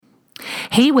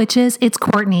Hey witches, it's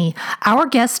Courtney. Our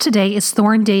guest today is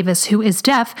Thorne Davis, who is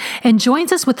deaf and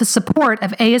joins us with the support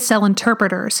of ASL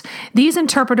interpreters. These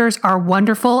interpreters are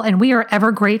wonderful and we are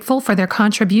ever grateful for their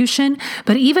contribution,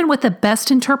 but even with the best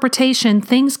interpretation,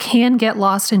 things can get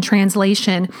lost in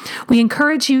translation. We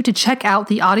encourage you to check out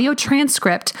the audio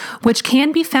transcript, which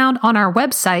can be found on our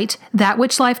website,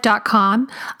 thatwitchlife.com,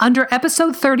 under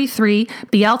episode 33,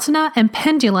 Bealtaine and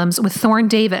Pendulums with Thorne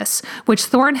Davis, which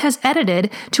Thorne has edited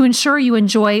to ensure you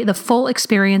enjoy the full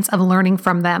experience of learning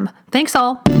from them. Thanks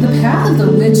all. The path of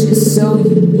the witch is so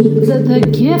unique. The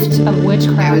gift of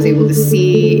witchcraft. I was able to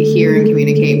see, hear, and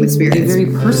communicate with spirits. A very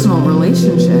personal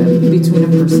relationship between a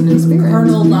person and spirit.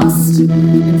 Carnal lust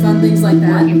and fun things like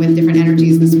that. Working with different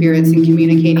energies and spirits and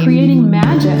communicating. Creating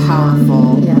magic.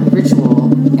 Powerful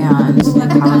ritual and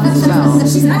powerful spell.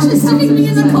 She's actually sticking me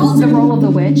in the cold. The role of the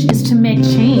witch is to make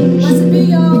change. Blessed be,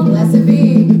 y'all. Blessed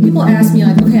be. People ask me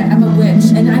like, okay, I'm a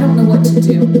witch and I don't know what to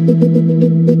do.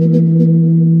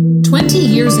 20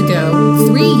 years ago,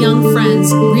 3 young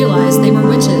friends realized they were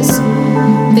witches.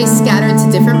 They scattered to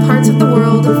different parts of the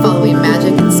world following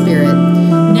magic and spirit.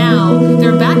 Now,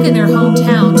 they're back in their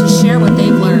hometown to share what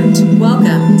they've learned.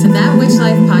 Welcome to That Witch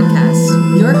Life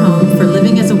podcast, your home for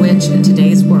living as a witch in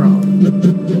today's world.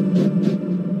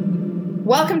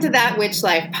 Welcome to That Witch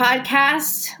Life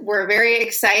podcast. We're very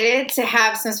excited to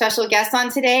have some special guests on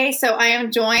today. So I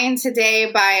am joined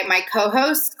today by my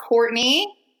co-host,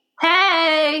 Courtney.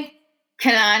 Hey!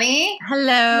 Kanani.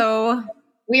 Hello.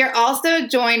 We are also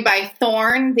joined by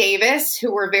Thorne Davis,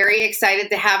 who we're very excited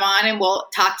to have on, and we'll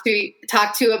talk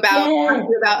to about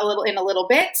in a little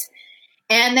bit.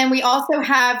 And then we also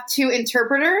have 2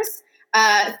 interpreters.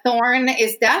 Thorne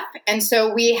is deaf, and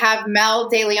so we have Mel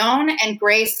De Leon and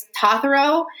Grace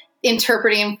Tothero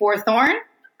interpreting for Thorne.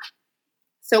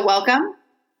 So welcome.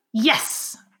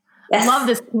 Yes. I love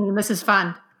this team. This is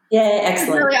fun. Yay,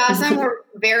 excellent. It's really awesome. We're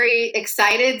very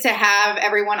excited to have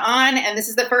everyone on, and this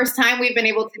is the first time we've been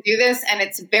able to do this, and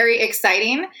it's very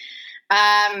exciting.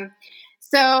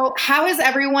 So how has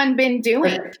everyone been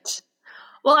doing?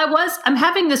 Well, I'm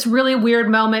having this really weird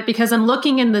moment because I'm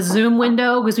looking in the Zoom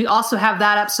window because we also have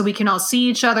that up so we can all see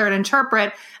each other and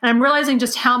interpret. And I'm realizing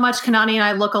just how much Kanani and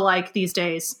I look alike these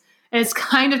days. And it's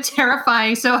kind of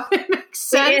terrifying. So it makes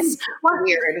sense. It is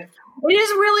weird. It is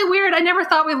really weird. I never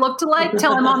thought we looked alike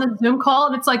till I'm on the Zoom call.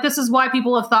 And it's like, this is why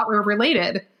people have thought we were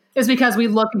related, is because we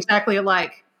look exactly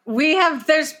alike.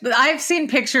 I've seen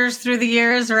pictures through the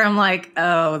years where I'm like,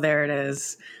 oh, there it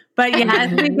is. But yeah,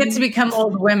 as we get to become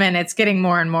old women, it's getting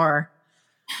more and more.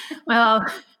 Well,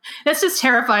 this just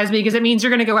terrifies me because it means you're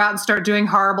going to go out and start doing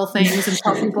horrible things and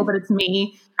tell people that it's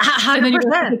me. 100%. And then you're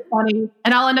going to think it's funny.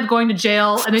 And I'll end up going to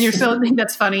jail. And then you're still think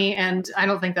that's funny. And I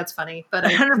don't think that's funny. But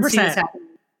I 100%. Can see this happening.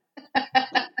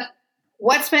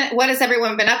 What has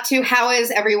everyone been up to? How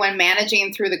is everyone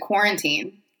managing through the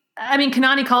quarantine? I mean,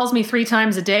 Kanani calls me 3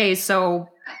 times a day. So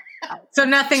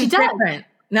nothing's different.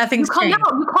 Nothing's changed.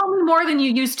 No, you call me more than you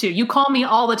used to. You call me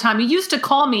all the time. You used to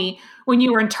call me when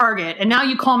you were in Target, and now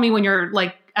you call me when you're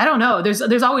like, I don't know.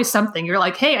 There's always something. You're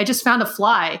like, hey, I just found a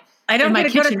fly. I don't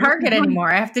get to go to Target anymore.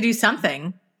 I have to do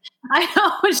something. I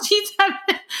know.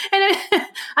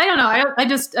 I don't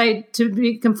know. To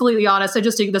be completely honest, I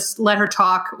just let her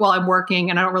talk while I'm working,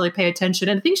 and I don't really pay attention.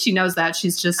 And I think she knows that.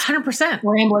 She's just 100%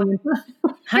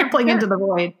 rambling into the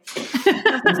void.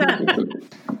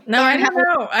 No, I don't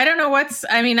know. I don't know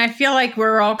I feel like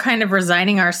we're all kind of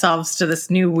resigning ourselves to this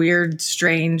new, weird,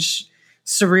 strange,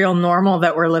 surreal normal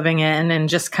that we're living in and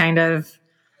just kind of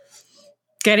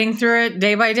getting through it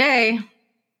day by day.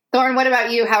 Thorne, what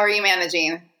about you? How are you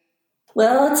managing?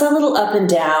 Well, it's a little up and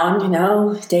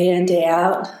down, day in, day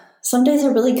out. Some days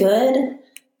are really good,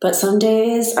 but some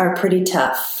days are pretty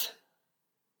tough.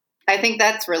 I think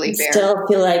that's really fair. I still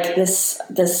feel like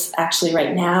this actually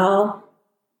right now,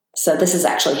 so this is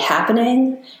actually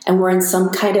happening, and we're in some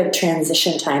kind of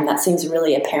transition time that seems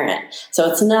really apparent.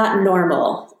 So it's not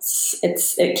normal.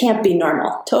 It can't be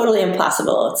normal. Totally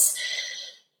impossible.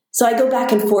 So I go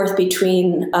back and forth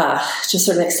between just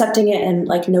sort of accepting it and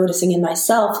like noticing in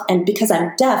myself. And because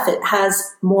I'm deaf, it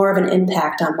has more of an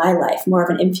impact on my life, more of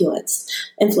an influence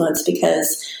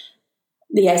because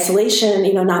the isolation,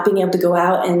 not being able to go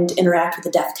out and interact with the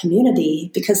deaf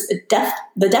community, because the deaf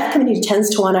community tends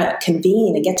to want to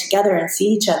convene and get together and see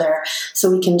each other so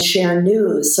we can share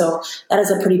news. So that is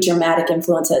a pretty dramatic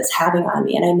influence that it's having on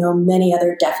me. And I know many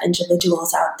other deaf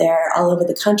individuals out there all over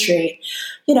the country,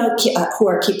 who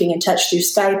are keeping in touch through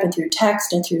Skype and through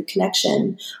text and through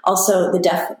connection. Also, the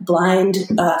deaf blind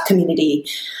community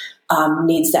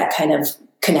needs that kind of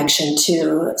connection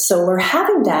too. So we're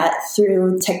having that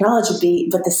through technology,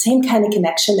 but the same kind of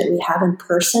connection that we have in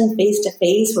person, face to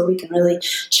face, where we can really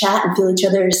chat and feel each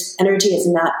other's energy is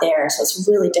not there. So it's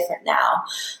really different now.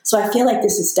 So I feel like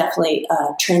this is definitely a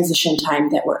transition time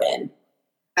that we're in.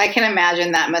 I can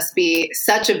imagine that must be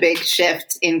such a big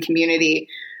shift in community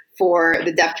for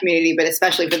the deaf community, but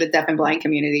especially for the deaf and blind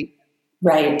community.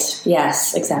 Right.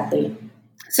 Yes, exactly.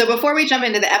 So before we jump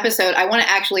into the episode, I want to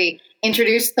actually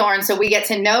introduce Thorne so we get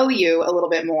to know you a little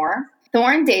bit more.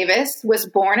 Thorne Davis was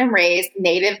born and raised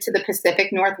native to the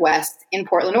Pacific Northwest in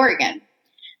Portland, Oregon.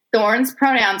 Thorne's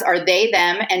pronouns are they,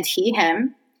 them, and he,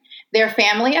 him. Their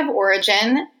family of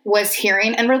origin was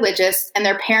hearing and religious, and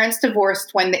their parents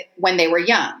divorced when they were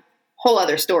young. Whole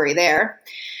other story there.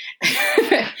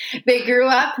 They grew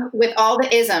up with all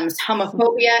the isms,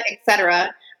 homophobia,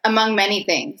 etc., among many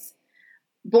things.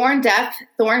 Born deaf,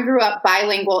 Thorne grew up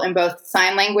bilingual in both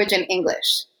sign language and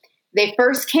English. They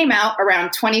first came out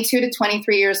around 22 to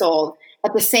 23 years old,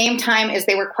 at the same time as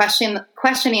they were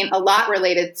questioning a lot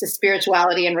related to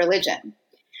spirituality and religion.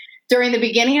 During the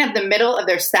beginning of the middle of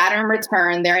their Saturn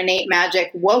return, their innate magic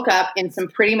woke up in some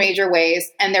pretty major ways,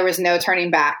 and there was no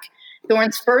turning back.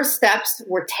 Thorne's first steps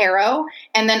were tarot,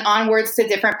 and then onwards to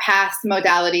different paths,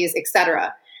 modalities,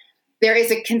 etc.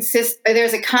 There's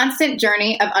a constant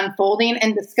journey of unfolding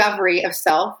and discovery of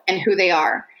self and who they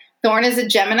are. Thorne is a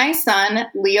Gemini sun,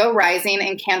 Leo rising,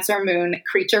 and Cancer moon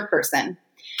creature person.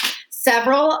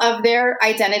 Several of their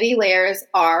identity layers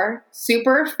are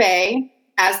super fae,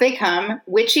 as they come,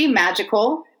 witchy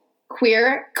magical,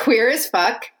 queer as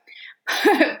fuck,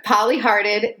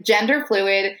 poly-hearted, gender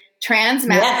fluid, trans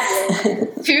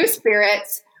masculine, yes. Two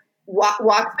spirits,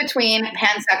 walks between,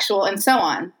 pansexual, and so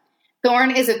on.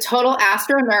 Thorne is a total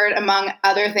astro nerd, among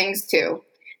other things, too.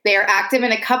 They are active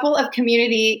in a couple of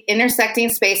community intersecting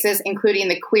spaces, including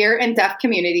the queer and deaf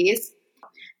communities.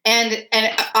 And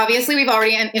obviously, we've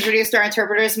already introduced our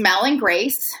interpreters, Mel and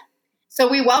Grace. So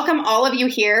we welcome all of you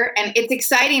here. And it's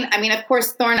exciting. I mean, of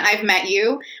course, Thorne, I've met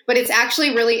you, but it's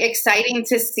actually really exciting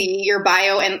to see your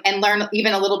bio and learn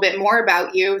even a little bit more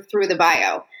about you through the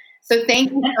bio. So thank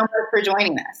you so much for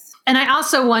joining us. And I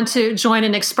also want to join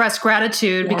and express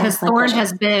gratitude because Thorne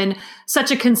has been such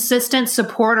a consistent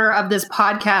supporter of this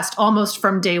podcast almost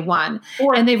from day one.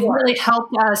 And they've really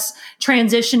helped us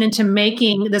transition into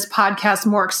making this podcast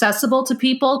more accessible to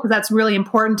people because that's really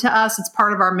important to us. It's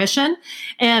part of our mission.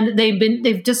 And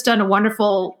they've just done a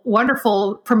wonderful,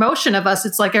 wonderful promotion of us.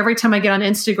 It's like every time I get on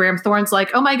Instagram, Thorne's like,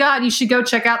 oh my God, you should go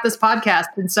check out this podcast.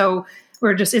 And so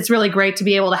it's really great to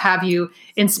be able to have you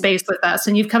in space with us.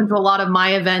 And you've come to a lot of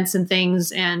my events and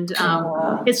things. And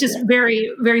it's just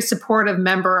very, very supportive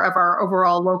member of our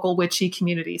overall local witchy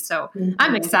community. So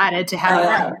I'm excited to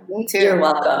have you. Me too. You're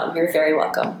welcome. You're very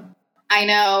welcome. I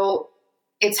know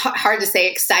it's hard to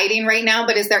say exciting right now,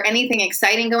 but is there anything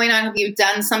exciting going on? Have you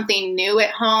done something new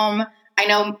at home? I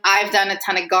know I've done a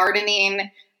ton of gardening.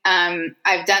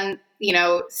 I've done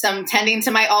some tending to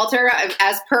my altar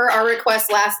as per our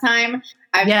request last time.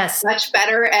 I'm much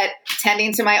better at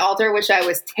tending to my altar, which I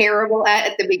was terrible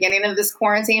at the beginning of this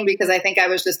quarantine because I think I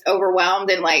was just overwhelmed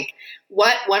and like,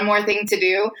 what? One more thing to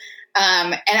do.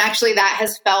 And actually that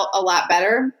has felt a lot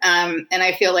better. And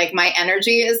I feel like my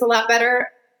energy is a lot better.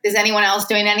 Is anyone else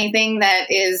doing anything that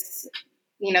is,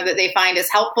 that they find is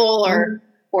helpful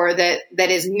or that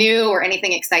is new or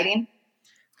anything exciting?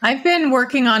 I've been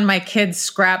working on my kids'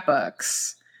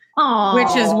 scrapbooks,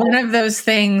 which is one of those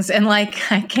things. And I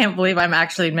can't believe I'm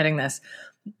actually admitting this.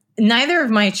 Neither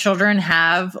of my children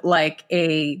have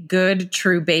a good,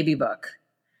 true baby book.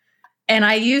 And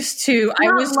I was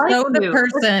the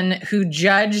person who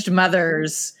judged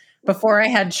mothers before I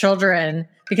had children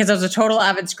because I was a total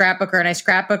avid scrapbooker and I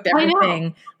scrapbooked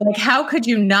everything. How could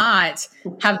you not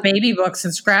have baby books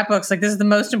and scrapbooks? This is the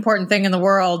most important thing in the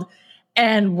world.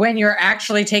 And when you're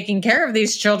actually taking care of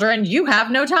these children, you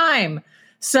have no time.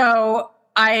 So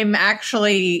I'm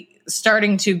actually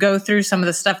starting to go through some of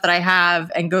the stuff that I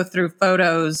have and go through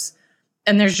photos.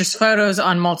 And there's just photos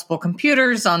on multiple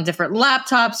computers, on different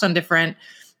laptops, on different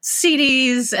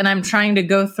CDs. And I'm trying to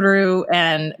go through.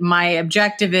 And my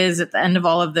objective is at the end of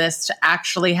all of this to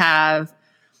actually have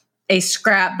a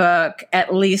scrapbook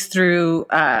at least through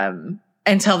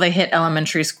until they hit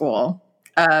elementary school.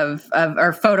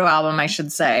 Or photo album, I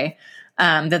should say,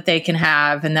 that they can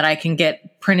have and that I can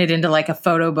get printed into a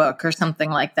photo book or something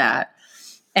like that.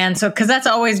 And so, because that's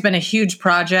always been a huge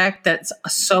project that's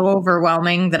so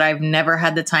overwhelming that I've never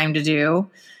had the time to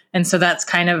do. And so that's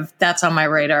on my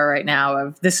radar right now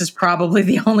of this is probably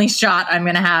the only shot I'm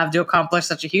going to have to accomplish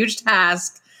such a huge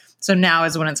task. So now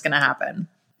is when it's going to happen.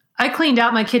 I cleaned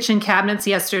out my kitchen cabinets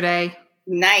yesterday.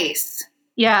 Nice.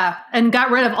 Yeah, and got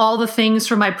rid of all the things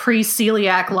from my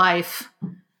pre-celiac life.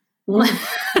 I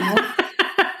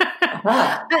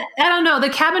don't know.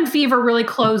 The cabin fever really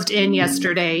closed in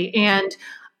yesterday, and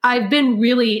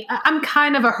I'm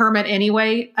kind of a hermit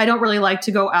anyway. I don't really like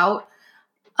to go out.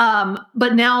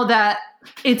 But now that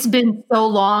it's been so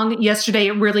long, yesterday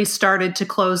it really started to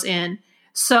close in.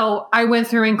 So I went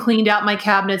through and cleaned out my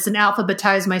cabinets and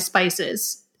alphabetized my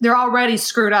spices. They're already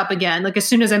screwed up again. Like as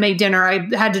soon as I made dinner, I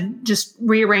had to just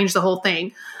rearrange the whole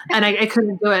thing, and I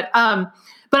couldn't do it.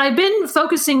 But I've been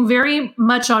focusing very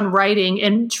much on writing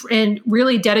and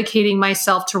really dedicating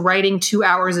myself to writing 2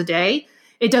 hours a day.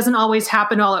 It doesn't always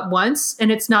happen all at once,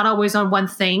 and it's not always on one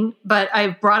thing. But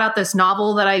I've brought out this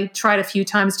novel that I tried a few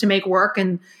times to make work,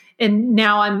 and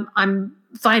now I'm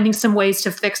finding some ways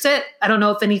to fix it. I don't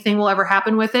know if anything will ever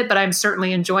happen with it, but I'm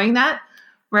certainly enjoying that.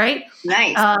 Right?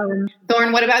 Nice.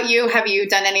 Thorne, what about you? Have you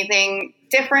done anything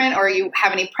different, or you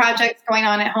have any projects going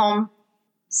on at home?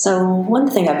 So one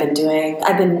thing I've been doing,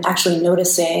 I've been actually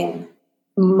noticing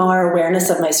more awareness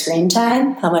of my screen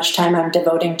time, how much time I'm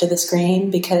devoting to the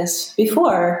screen, because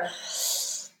before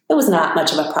it was not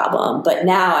much of a problem, but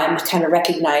now I'm kind of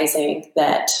recognizing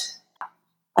that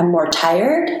I'm more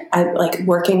tired. I like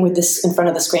working with this in front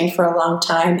of the screen for a long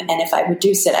time, and if I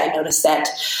reduce it, I notice that,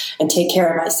 and take care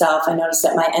of myself, I notice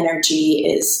that my energy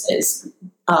is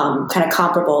kind of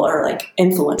comparable or like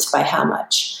influenced by how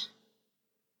much.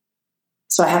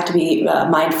 So I have to be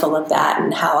mindful of that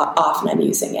and how often I'm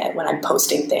using it when I'm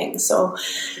posting things. So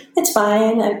it's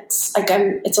fine. It's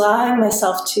allowing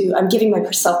myself to, I'm giving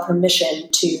myself permission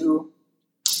to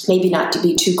maybe not to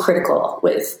be too critical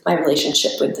with my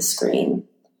relationship with the screen.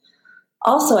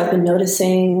 Also, I've been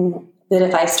noticing that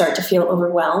if I start to feel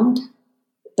overwhelmed,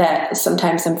 that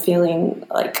sometimes I'm feeling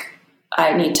like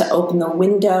I need to open the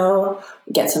window,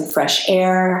 get some fresh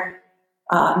air,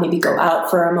 maybe go out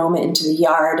for a moment into the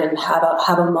yard and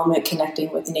have a moment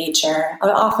connecting with nature.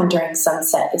 Often during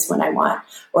sunset is when I want,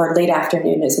 or late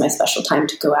afternoon is my special time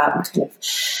to go out and kind of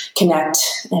connect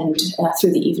and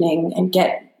through the evening and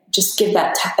give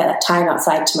that time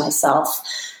outside to myself.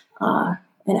 And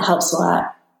it helps a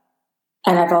lot.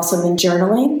 And I've also been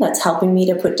journaling. That's helping me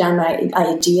to put down my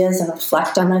ideas and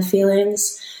reflect on my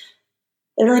feelings.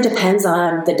 It really depends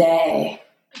on the day.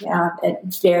 Yeah, it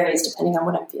varies depending on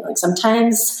what I'm feeling.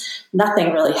 Sometimes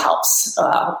nothing really helps.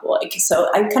 So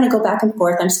I kind of go back and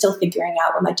forth. I'm still figuring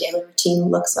out what my daily routine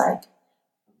looks like.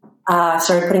 I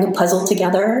started putting a puzzle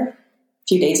together a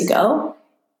few days ago.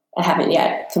 I haven't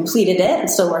yet completed it. I'm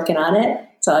still working on it.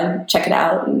 So I check it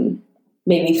out and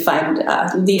maybe leave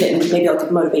it, and maybe I'll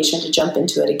get motivation to jump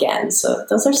into it again. So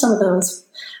those are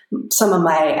some of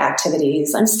my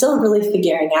activities. I'm still really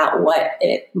figuring out what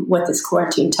this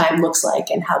quarantine time looks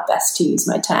like and how best to use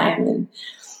my time. And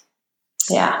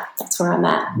yeah, that's where I'm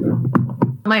at.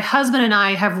 My husband and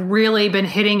I have really been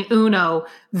hitting Uno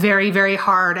very, very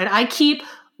hard, and I keep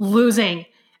losing,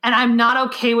 and I'm not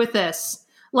okay with this.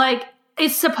 Like,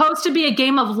 it's supposed to be a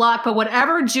game of luck, but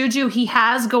whatever juju he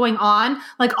has going on,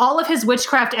 like all of his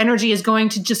witchcraft energy is going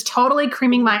to just totally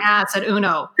creaming my ass at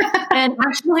Uno. And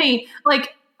actually,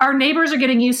 like, our neighbors are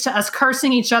getting used to us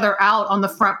cursing each other out on the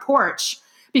front porch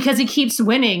because he keeps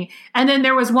winning. And then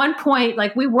there was one point,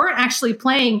 like, we weren't actually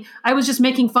playing. I was just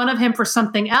making fun of him for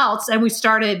something else. And we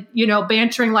started,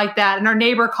 bantering like that. And our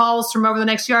neighbor calls from over the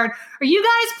next yard, "Are you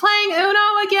guys playing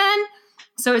Uno again?"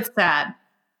 So it's sad.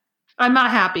 I'm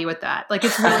not happy with that. Like,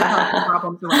 it's really causing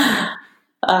problems around here.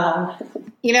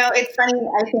 It's funny.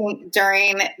 I think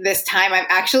during this time, I've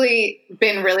actually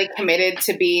been really committed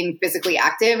to being physically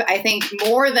active. I think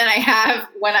more than I have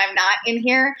when I'm not in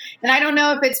here. And I don't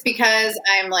know if it's because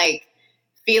I'm like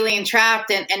feeling trapped.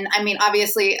 And I mean,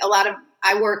 obviously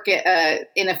I work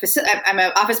in a facility. I'm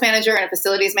an office manager and a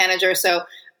facilities manager. So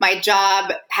my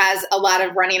job has a lot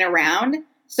of running around.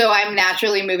 So I'm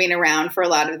naturally moving around for a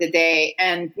lot of the day.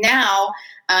 And now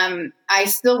I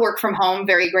still work from home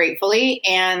very gratefully.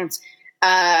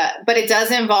 But it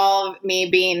does involve me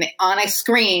being on a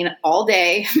screen all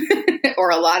day or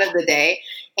a lot of the day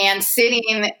and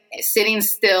sitting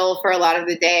still for a lot of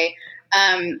the day.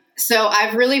 So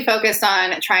I've really focused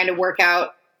on trying to work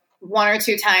out 1 or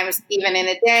 2 times even in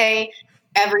a day,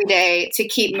 every day, to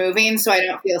keep moving so I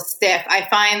don't feel stiff. I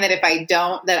find that if I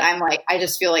don't, that I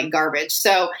just feel like garbage.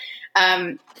 So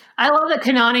I love that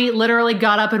Kanani literally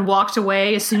got up and walked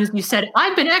away as soon as you said,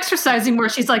 "I've been exercising more."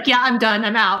 She's like, "Yeah, I'm done.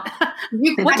 I'm out."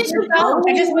 What did you know?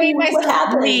 I just made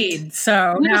myself bleed.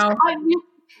 So now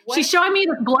she's showing me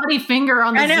the bloody finger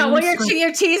on the Zoom. I know. Well,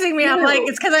 you're teasing me. I'm like,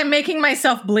 it's because I'm making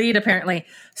myself bleed, apparently.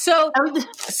 So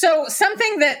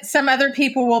something that some other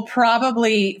people will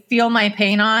probably feel my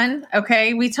pain on.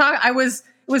 Okay.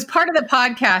 It was part of the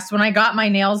podcast when I got my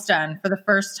nails done for the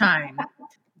first time.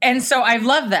 And so I've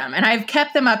loved them and I've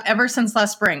kept them up ever since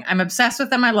last spring. I'm obsessed with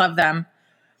them. I love them.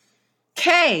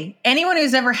 Okay. Anyone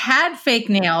who's ever had fake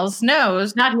nails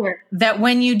knows Not here. that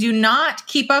when you do not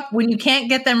keep up, when you can't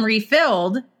get them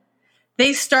refilled,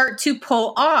 they start to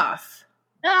pull off.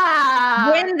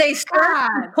 When they start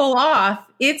to pull off,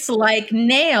 it's like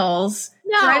nails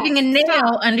driving a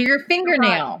nail under your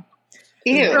fingernail.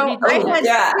 Ew. So I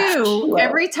had two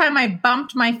every time I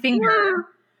bumped my finger.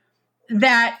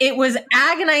 That it was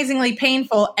agonizingly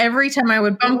painful every time I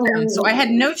would bump them. So I had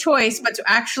no choice but to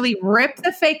actually rip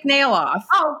the fake nail off.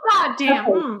 Oh, God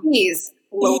damn. Please.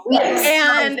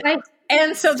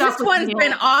 And so this one's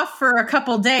been off for a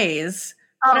couple days.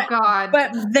 Oh, God.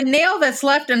 But the nail that's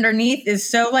left underneath is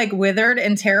so like withered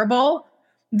and terrible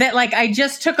that like I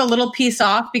just took a little piece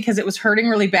off because it was hurting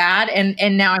really bad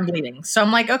and now I'm bleeding. So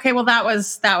I'm like, okay, well that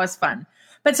was fun.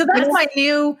 But so that's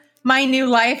my new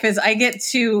life is I get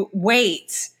to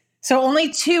wait. So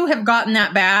only 2 have gotten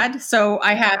that bad. So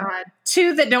I have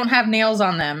 2 that don't have nails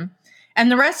on them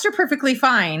and the rest are perfectly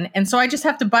fine. And so I just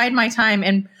have to bide my time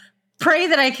and pray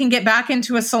that I can get back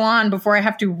into a salon before I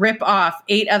have to rip off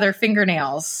 8 other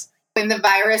fingernails. When the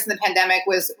virus and the pandemic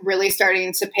was really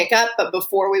starting to pick up, but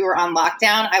before we were on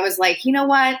lockdown, I was like, you know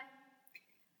what?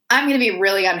 I'm going to be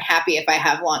really unhappy if I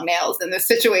have long nails in this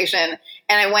situation.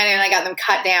 And I went in and I got them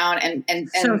cut down and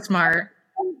so smart,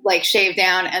 like shaved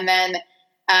down. And then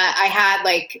I had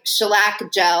like shellac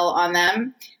gel on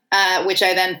them, which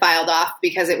I then filed off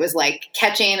because it was like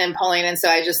catching and pulling. And so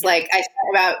I just I spent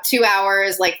about 2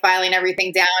 hours like filing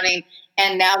everything down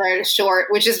and now they're short,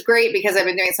 which is great because I've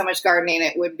been doing so much gardening.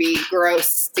 It would be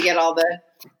gross to get all the.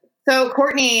 So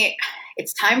Courtney,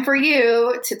 it's time for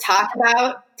you to talk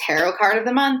about Tarot Card of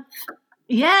the Month.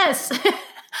 Yes.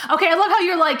 Okay, I love how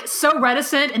you're like so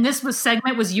reticent and this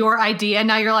segment was your idea.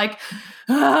 Now you're like,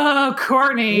 oh,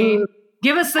 Courtney,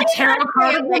 give us the Tarot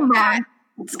Card of the Month.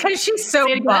 It's because she's so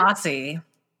bossy.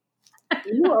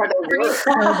 You are the worst.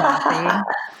 So bossy.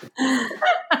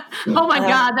 Oh my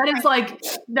God, that is like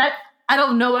that. I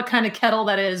don't know what kind of kettle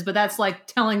that is, but that's like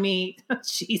telling me,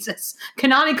 Jesus.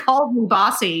 Kanani called me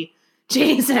bossy.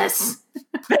 Jesus.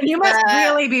 But you must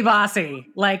really be bossy.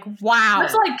 Like, wow.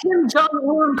 That's like Kim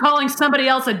Jong-un calling somebody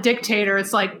else a dictator.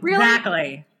 It's like,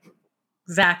 really?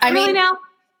 Exactly.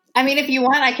 I mean, if you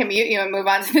want, I can mute you and move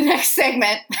on to the next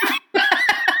segment.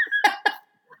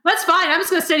 That's fine. I'm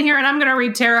just going to sit here and I'm going to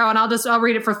read tarot and I'll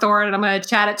read it for Thorne and I'm going to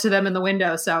chat it to them in the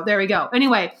window. So there we go.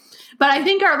 Anyway, but I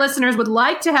think our listeners would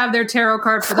like to have their tarot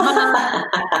card for the month.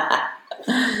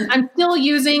 I'm still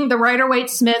using the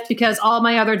Rider-Waite-Smith because all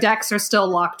my other decks are still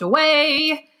locked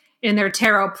away in their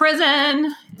tarot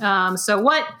prison. So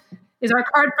what is our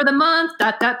card for the month?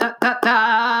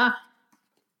 Oh,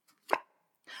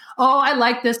 I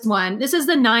like this one. This is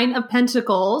the 9 of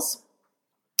Pentacles.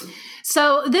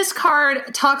 So this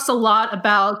card talks a lot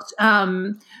about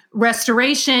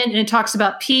restoration and it talks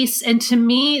about peace. And to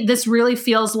me, this really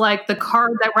feels like the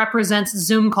card that represents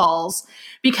Zoom calls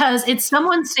because it's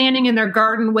someone standing in their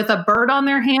garden with a bird on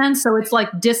their hand. So it's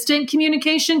like distant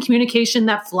communication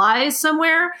that flies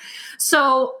somewhere.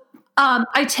 So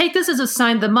I take this as a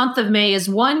sign the month of May is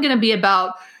going to be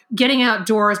about getting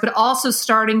outdoors, but also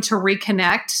starting to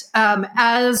reconnect.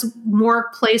 As more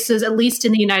places, at least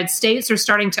in the United States, are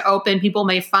starting to open, people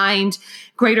may find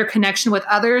greater connection with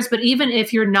others. But even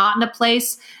if you're not in a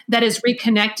place that is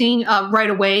reconnecting right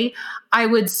away, I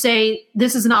would say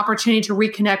this is an opportunity to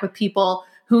reconnect with people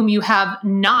whom you have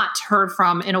not heard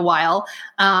from in a while.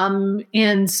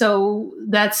 And so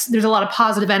there's a lot of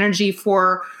positive energy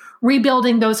for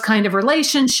rebuilding those kind of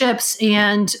relationships.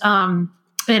 And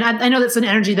I know that's an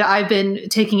energy that I've been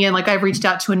taking in. Like I've reached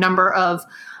out to a number of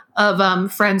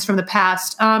friends from the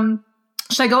past.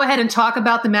 Should I go ahead and talk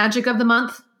about the magic of the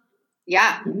month?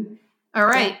 Yeah. All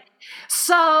right.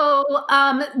 So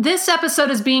this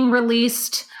episode is being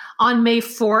released on May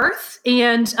 4th.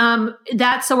 And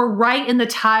so we're right in the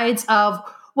tides of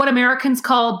what Americans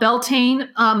call Bealtaine.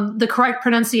 The correct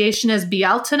pronunciation is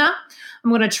Bealtaine. I'm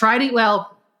going to try to,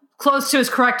 close to as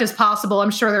correct as possible.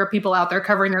 I'm sure there are people out there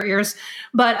covering their ears,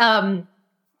 but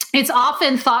it's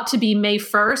often thought to be May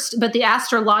 1st, but the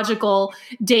astrological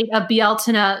date of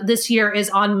Bealtaine this year is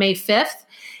on May 5th.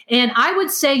 And I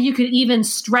would say you could even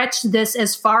stretch this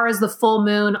as far as the full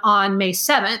moon on May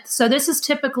 7th. So this is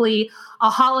typically a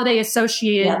holiday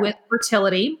associated with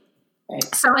fertility.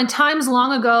 Right. So in times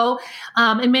long ago,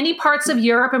 in many parts of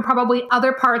Europe and probably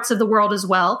other parts of the world as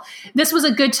well, this was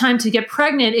a good time to get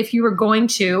pregnant if you were going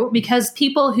to, because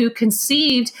people who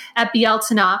conceived at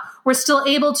Bealtaine were still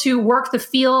able to work the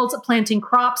fields, planting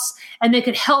crops, and they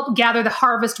could help gather the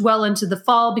harvest well into the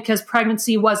fall because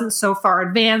pregnancy wasn't so far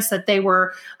advanced that they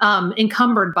were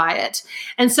encumbered by it.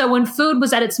 And so when food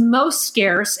was at its most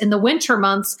scarce in the winter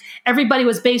months, everybody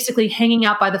was basically hanging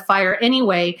out by the fire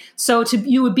anyway. So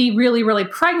you would be really, really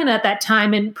pregnant at that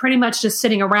time and pretty much just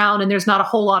sitting around, and there's not a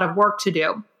whole lot of work to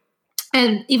do.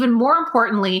 And even more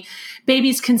importantly,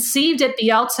 babies conceived at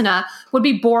Bealtaine would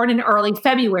be born in early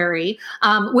February,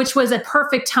 which was a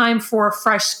perfect time for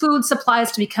fresh food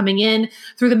supplies to be coming in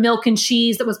through the milk and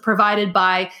cheese that was provided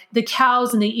by the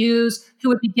cows and the ewes who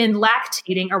would begin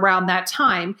lactating around that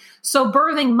time. So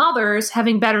birthing mothers,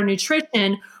 having better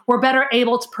nutrition, were better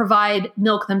able to provide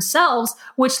milk themselves,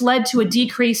 which led to a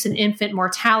decrease in infant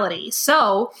mortality.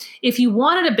 So if you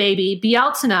wanted a baby,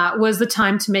 Bealtaine was the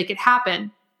time to make it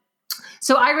happen.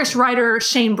 So Irish writer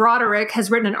Shane Broderick has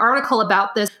written an article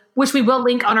about this, which we will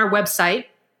link on our website.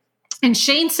 And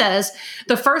Shane says,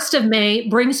 the 1st of May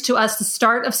brings to us the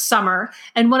start of summer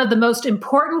and one of the most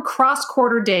important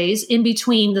cross-quarter days in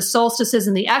between the solstices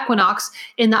and the equinox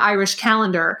in the Irish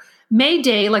calendar. May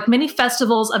Day, like many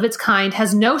festivals of its kind,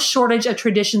 has no shortage of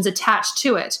traditions attached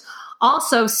to it.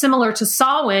 Also, similar to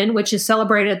Samhain, which is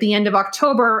celebrated at the end of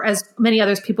October, as many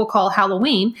others people call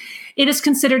Halloween, it is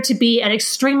considered to be an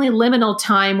extremely liminal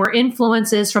time where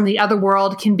influences from the other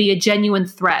world can be a genuine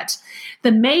threat.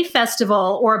 The May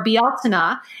festival, or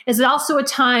Bealtaine, is also a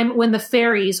time when the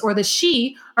fairies, or the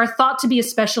Sidhe, are thought to be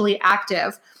especially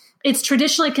active. It's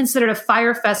traditionally considered a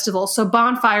fire festival, so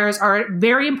bonfires are a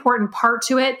very important part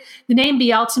to it. The name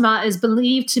Bealtaine is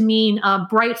believed to mean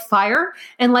bright fire,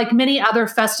 and like many other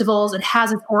festivals, it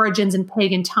has its origins in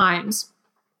pagan times.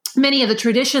 Many of the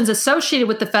traditions associated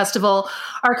with the festival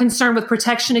are concerned with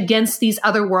protection against these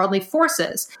otherworldly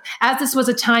forces. As this was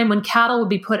a time when cattle would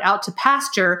be put out to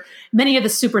pasture, many of the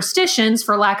superstitions,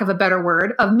 for lack of a better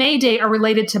word, of May Day are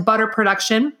related to butter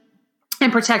production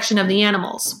and protection of the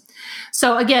animals.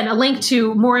 So again, a link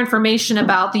to more information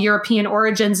about the European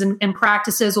origins and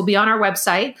practices will be on our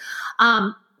website.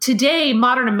 Today,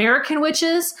 modern American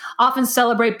witches often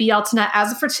celebrate Bealtaine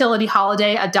as a fertility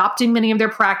holiday, adopting many of their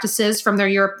practices from the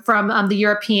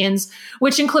Europeans,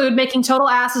 which include making total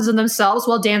asses of themselves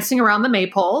while dancing around the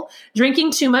maypole,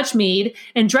 drinking too much mead,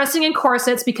 and dressing in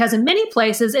corsets because in many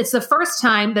places it's the first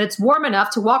time that it's warm enough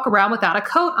to walk around without a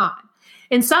coat on.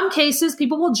 In some cases,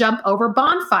 people will jump over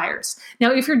bonfires.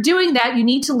 Now, if you're doing that, you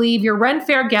need to leave your Ren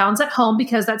Fair gowns at home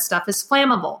because that stuff is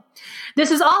flammable.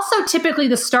 This is also typically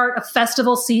the start of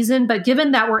festival season, but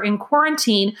given that we're in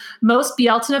quarantine, most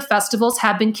Bealtaine festivals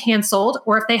have been canceled,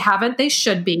 or if they haven't, they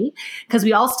should be, because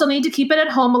we all still need to keep it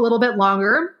at home a little bit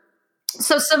longer.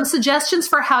 So some suggestions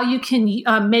for how you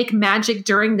can make magic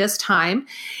during this time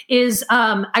is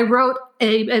I wrote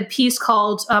a piece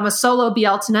called A Solo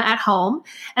Bealtaine at Home,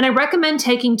 and I recommend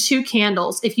taking 2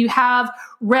 candles. If you have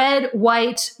red,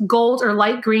 white, gold, or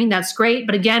light green, that's great.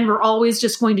 But again, we're always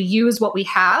just going to use what we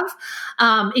have.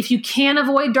 If you can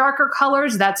avoid darker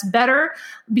colors, that's better,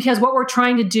 because what we're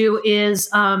trying to do is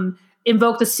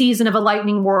invoke the season of a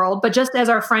lightning world. But just as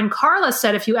our friend Carla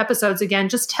said a few episodes again,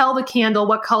 just tell the candle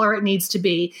what color it needs to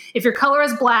be. If your color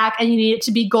is black and you need it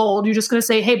to be gold, you're just going to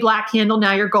say, hey, black candle,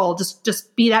 now you're gold.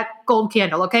 Just be that gold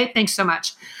candle. Okay. Thanks so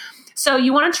much. So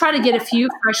you want to try to get a few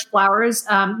fresh flowers.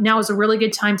 Now is a really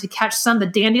good time to catch some. The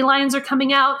dandelions are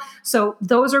coming out, so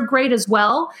those are great as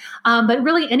well. But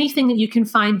really anything that you can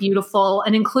find beautiful,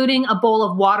 and including a bowl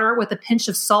of water with a pinch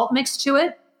of salt mixed to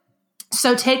it.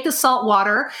 So take the salt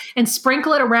water and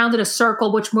sprinkle it around in a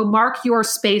circle, which will mark your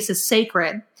space as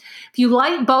sacred. If you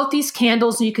light both these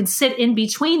candles and you can sit in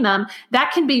between them,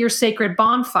 that can be your sacred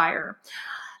bonfire.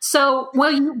 So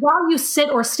while you sit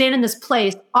or stand in this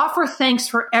place, offer thanks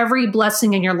for every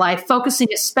blessing in your life, focusing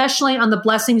especially on the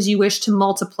blessings you wish to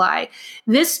multiply.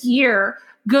 This year,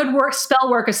 good work, spell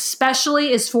work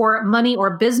especially, is for money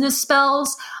or business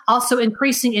spells, also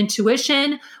increasing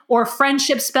intuition, or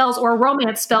friendship spells or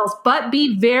romance spells. But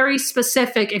be very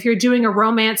specific if you're doing a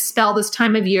romance spell this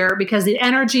time of year, because the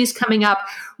energies coming up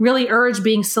really urge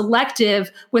being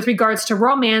selective with regards to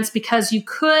romance, because you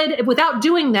could, without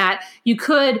doing that, you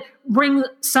could bring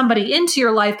somebody into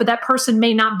your life, but that person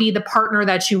may not be the partner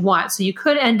that you want. So you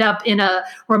could end up in a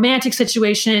romantic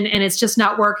situation and it's just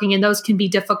not working, and those can be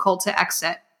difficult to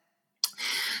exit.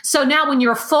 So now when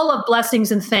you're full of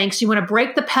blessings and thanks, you want to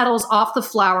break the petals off the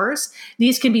flowers.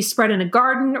 These can be spread in a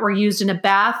garden or used in a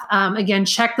bath. Again,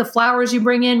 check the flowers you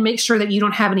bring in. Make sure that you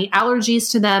don't have any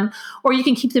allergies to them, or you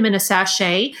can keep them in a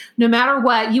sachet. No matter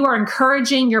what, you are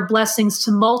encouraging your blessings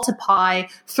to multiply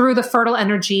through the fertile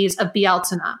energies of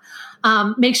Bealtaine.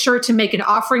 Make sure to make an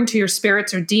offering to your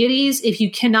spirits or deities. If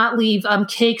you cannot leave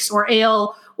cakes or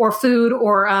ale or food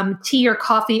or tea or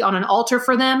coffee on an altar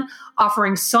for them.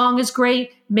 Offering song is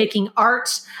great, making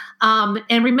art.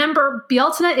 And remember,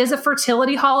 Bealtaine is a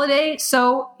fertility holiday,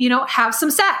 so, have some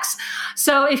sex.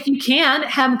 So if you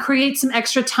can, create some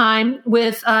extra time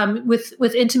with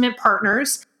intimate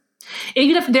partners.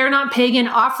 Even if they're not pagan,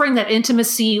 offering that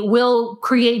intimacy will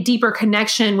create deeper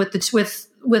connection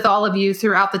with all of you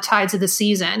throughout the tides of the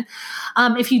season.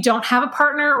 If you don't have a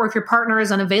partner, or if your partner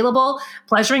is unavailable,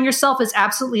 pleasuring yourself is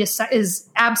absolutely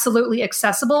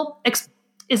accessible.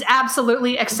 Is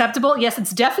absolutely acceptable. Yes,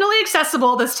 it's definitely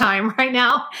accessible this time right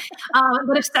now.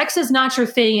 But if sex is not your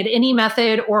thing in any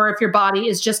method, or if your body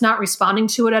is just not responding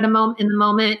to it in the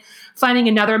moment, finding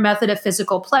another method of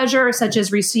physical pleasure, such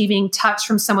as receiving touch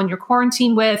from someone you're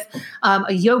quarantined with,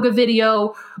 a yoga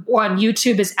video or on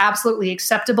YouTube is absolutely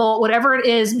acceptable. Whatever it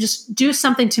is, just do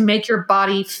something to make your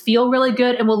body feel really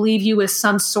good and will leave you with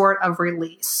some sort of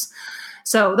release.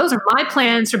 So those are my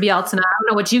plans for Bealtaine. I don't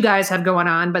know what you guys have going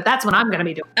on, but that's what I'm going to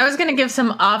be doing. I was going to give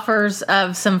some offers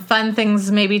of some fun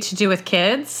things maybe to do with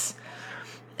kids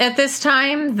at this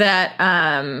time that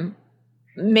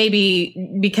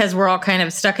maybe because we're all kind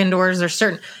of stuck indoors,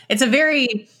 because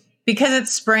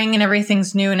it's spring and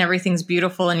everything's new and everything's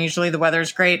beautiful and usually the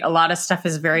weather's great. A lot of stuff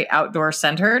is very outdoor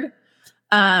centered.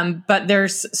 But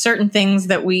there's certain things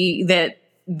that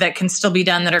that can still be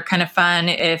done that are kind of fun.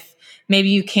 If maybe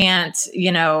you can't,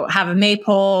 have a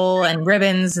maypole and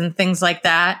ribbons and things like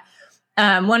that.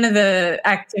 One of the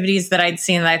activities that I'd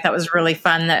seen that I thought was really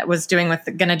fun that was going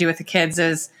to do with the kids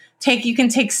is you can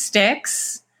take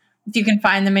sticks, if you can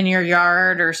find them in your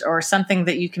yard or something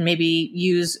that you can maybe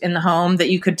use in the home that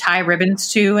you could tie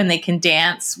ribbons to, and they can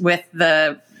dance with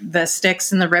the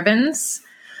sticks and the ribbons.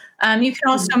 You can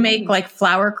also make like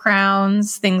flower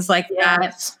crowns, things like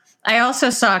that. I also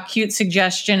saw a cute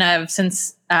suggestion of,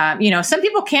 since, some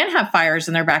people can have fires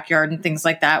in their backyard and things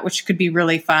like that, which could be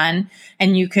really fun.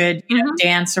 And you could,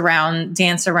 dance around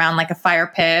like a fire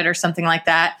pit or something like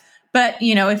that. But,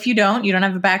 if you don't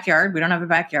have a backyard, we don't have a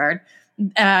backyard.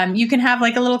 You can have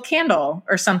like a little candle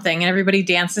or something and everybody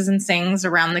dances and sings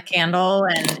around the candle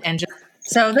and just,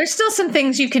 so there's still some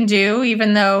things you can do,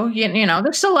 even though,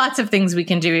 there's still lots of things we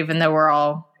can do, even though we're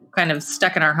all kind of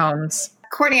stuck in our homes.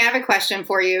 Courtney, I have a question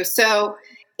for you. So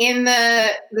in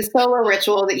the solo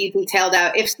ritual that you detailed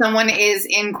out, if someone is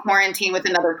in quarantine with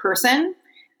another person,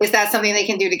 is that something they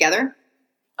can do together?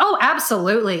 Oh,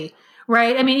 absolutely.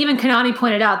 Right. I mean, even Kanani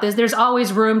pointed out there's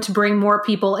always room to bring more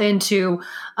people into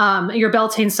your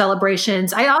Bealtaine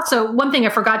celebrations. One thing I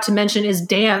forgot to mention is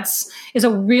dance is a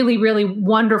really, really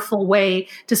wonderful way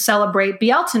to celebrate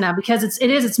Bealtaine, because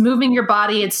it's moving your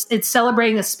body. It's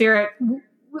celebrating the spirit.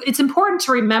 It's important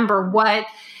to remember what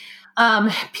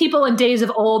people in days of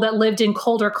old that lived in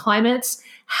colder climates,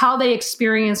 how they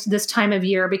experienced this time of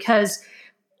year, because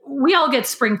we all get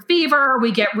spring fever.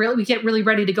 We get really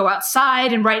ready to go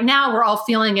outside. And right now we're all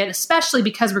feeling it, especially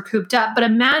because we're cooped up. But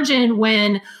imagine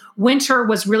when winter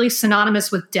was really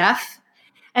synonymous with death.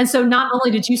 And so not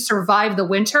only did you survive the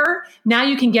winter, now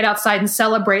you can get outside and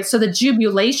celebrate. So the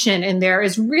jubilation in there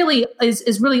is really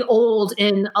old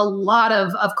in a lot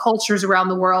of cultures around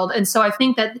the world. And so I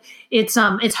think that it's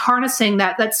harnessing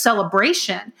that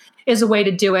celebration is a way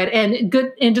to do it. And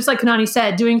just like Kanani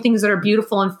said, doing things that are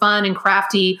beautiful and fun and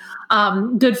crafty,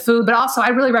 good food, but also I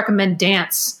really recommend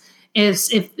dance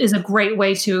is a great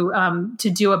way to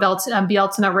do a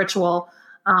Bealtaine ritual.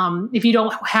 If you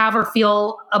don't have or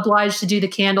feel obliged to do the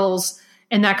candles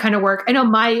and that kind of work. I know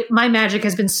my magic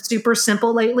has been super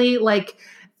simple lately. Like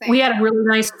we had a really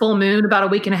nice full moon about a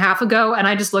week and a half ago, and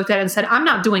I just looked at it and said, I'm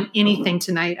not doing anything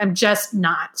tonight. I'm just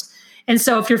not. And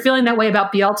so if you're feeling that way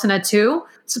about Bealtaine too,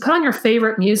 so put on your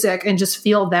favorite music and just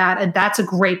feel that. And that's a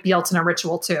great Bealtaine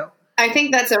ritual too. I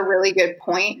think that's a really good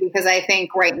point, because I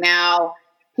think right now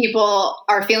people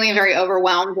are feeling very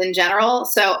overwhelmed in general.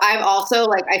 So I've also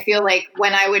I feel like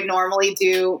when I would normally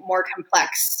do more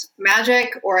complex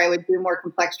magic or I would do more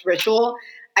complex ritual,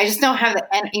 I just don't have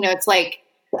it's like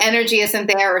the energy isn't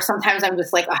there. Or sometimes I'm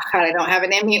just like, oh God, I don't have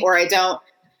it in me, or I don't,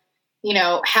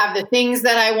 have the things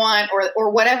that I want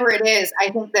or whatever it is. I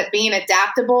think that being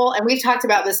adaptable, and we've talked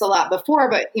about this a lot before,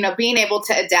 but, being able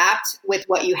to adapt with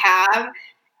what you have,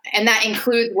 and that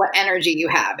includes what energy you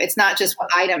have. It's not just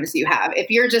what items you have. If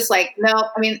you're just like, no,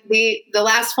 I mean, the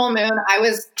last full moon, I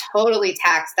was totally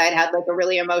taxed. I'd had a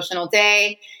really emotional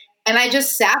day, and I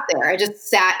just sat there. I just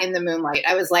sat in the moonlight.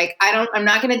 I was like, I'm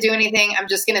not going to do anything. I'm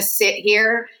just going to sit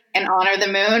here and honor the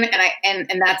moon.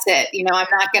 And that's it.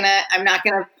 I'm not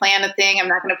going to plan a thing. I'm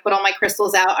not going to put all my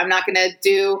crystals out. I'm not going to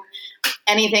do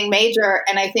anything major.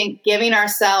 And I think giving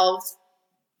ourselves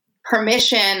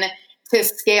permission to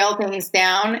scale things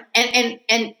down.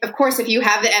 And of course, if you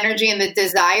have the energy and the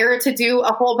desire to do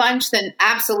a whole bunch, then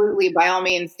absolutely, by all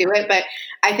means, do it. But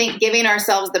I think giving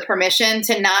ourselves the permission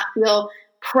to not feel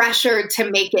pressured to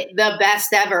make it the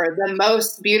best ever, the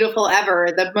most beautiful ever,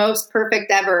 the most perfect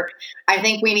ever. I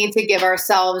think we need to give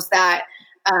ourselves that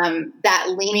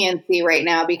leniency right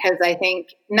now, because I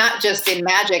think not just in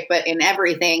magic, but in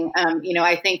everything,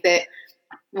 I think that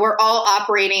we're all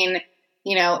operating,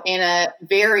 in a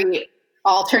very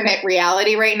alternate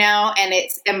reality right now, and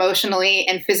it's emotionally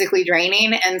and physically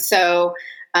draining. And so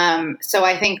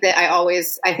I think that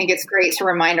I think it's great to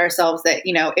remind ourselves that,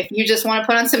 if you just want to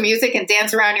put on some music and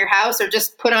dance around your house, or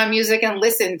just put on music and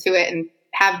listen to it and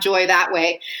have joy that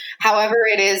way, however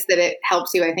it is that it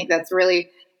helps you, I think that's really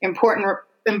important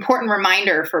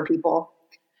reminder for people.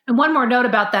 And one more note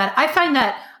about that. I find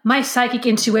that my psychic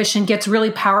intuition gets really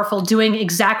powerful doing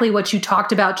exactly what you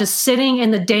talked about. Just sitting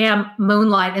in the damn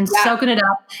moonlight and soaking it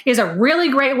up is a really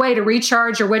great way to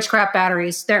recharge your witchcraft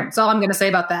batteries. That's all I'm going to say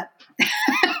about that.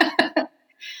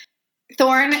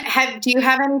 Thorne, do you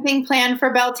have anything planned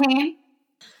for Bealtaine?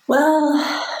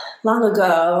 Well, long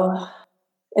ago,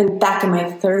 and back in my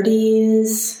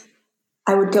 30s,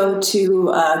 I would go to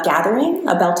a gathering,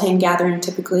 a Bealtaine gathering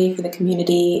typically for the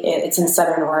community. It's in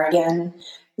Southern Oregon.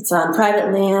 It's on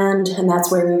private land, and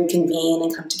that's where we would convene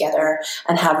and come together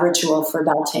and have ritual for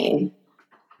Bealtaine.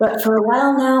 But for a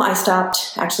while now, I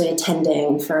stopped actually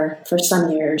attending for some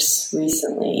years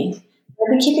recently. I've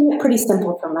been keeping it pretty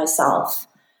simple for myself,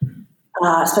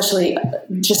 especially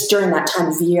just during that time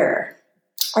of year.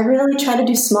 I really try to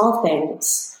do small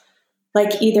things,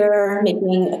 like either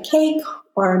making a cake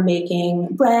or making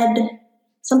bread,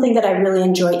 something that I really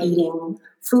enjoy eating,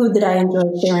 food that I enjoy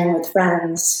sharing with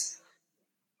friends.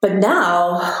 But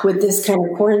now, with this kind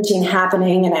of quarantine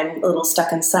happening and I'm a little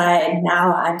stuck inside,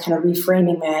 now I'm kind of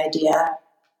reframing my idea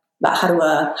about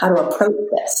how to approach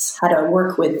this, how to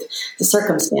work with the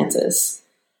circumstances.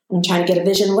 I'm trying to get a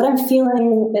vision. What I'm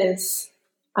feeling is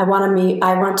I want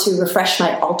to refresh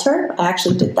my altar. I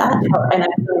actually did that, and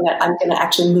I'm feeling that I'm going to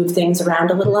actually move things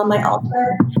around a little on my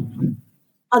altar.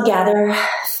 I'll gather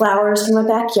flowers from my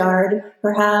backyard,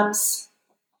 perhaps.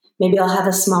 Maybe I'll have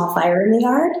a small fire in the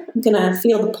yard. I'm going to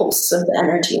feel the pulse of the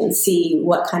energy and see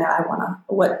what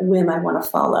whim I want to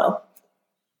follow.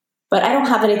 But I don't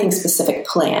have anything specific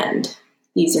planned.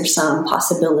 These are some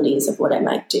possibilities of what I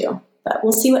might do, but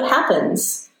we'll see what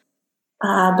happens.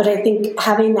 But I think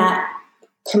having that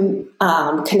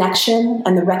connection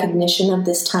and the recognition of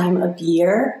this time of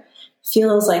year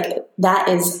feels like that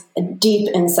is deep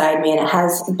inside me, and it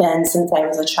has been since I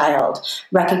was a child.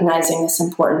 Recognizing this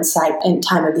important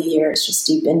time of the year is just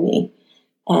deep in me,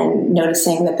 and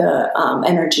noticing that the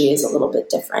energy is a little bit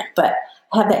different. But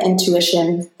I have that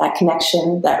intuition, that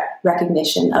connection, that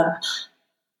recognition of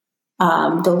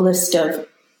the list of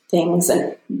things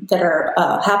that are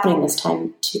happening this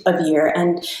time of year,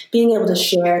 and being able to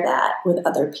share that with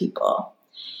other people.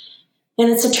 And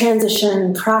it's a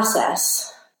transition process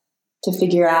to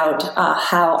figure out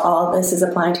how all this is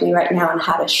applying to me right now and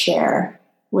how to share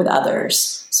with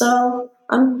others. So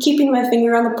I'm keeping my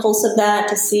finger on the pulse of that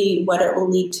to see what it will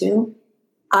lead to.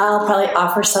 I'll probably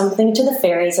offer something to the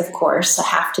fairies, of course. I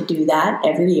have to do that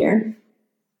every year.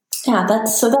 Yeah,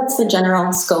 that's the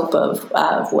general scope of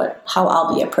how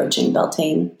I'll be approaching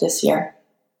Bealtaine this year.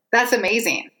 That's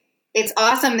amazing. It's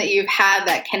awesome that you've had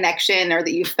that connection, or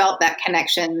that you felt that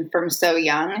connection from so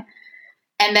young,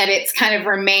 and that it's kind of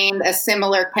remained a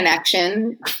similar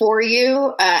connection for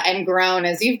you and grown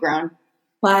as you've grown.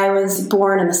 Well, I was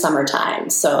born in the summertime,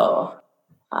 so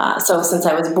since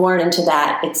I was born into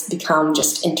that, it's become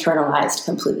just internalized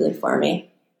completely for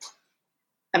me.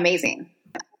 Amazing.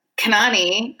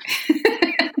 Kanani.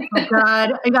 Oh,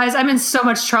 God. Guys, I'm in so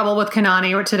much trouble with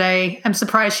Kanani today. I'm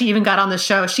surprised she even got on the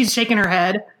show. She's shaking her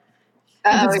head.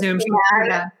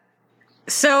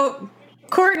 So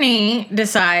Courtney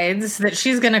decides that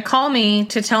she's going to call me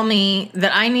to tell me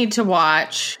that I need to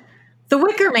watch The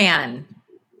Wicker Man.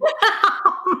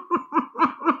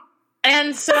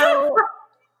 And so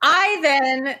I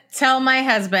then tell my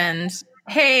husband,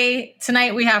 hey,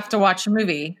 tonight we have to watch a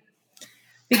movie.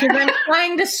 Because I'm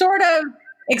trying to sort of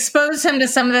expose him to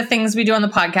some of the things we do on the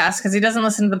podcast, because he doesn't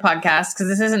listen to the podcast, because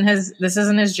this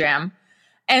isn't his jam.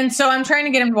 And so I'm trying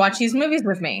to get him to watch these movies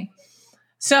with me.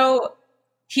 So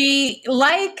he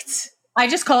liked, I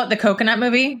just call it the Coconut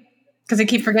movie, because I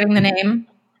keep forgetting the name.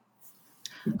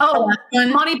 Oh,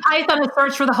 Monty Python: The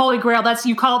Search for the Holy Grail.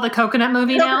 You call it the Coconut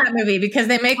movie now? Coconut movie, because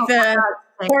they make the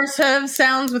horse hoof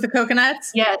sounds with the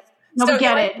coconuts. Yes. No, we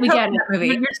get it. We get it.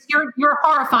 Movie. You're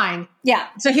horrifying. Yeah.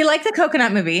 So he liked the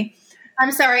Coconut movie.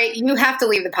 I'm sorry, you have to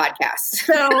leave the podcast.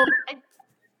 So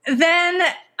then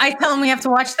I tell him we have to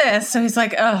watch this. So he's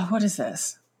like, oh, what is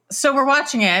this? So we're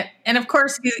watching it. And of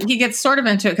course, he gets sort of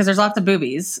into it because there's lots of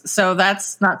boobies. So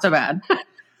that's not so bad.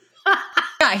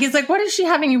 Yeah, he's like, what is she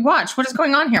having you watch? What is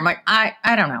going on here? I'm like, I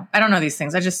don't know. I don't know these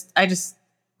things. I just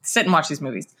sit and watch these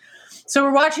movies. So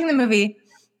we're watching the movie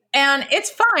and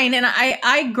it's fine. And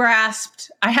I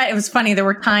grasped, it was funny. There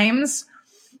were times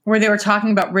where they were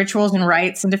talking about rituals and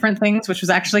rites and different things, which was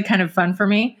actually kind of fun for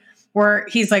me, where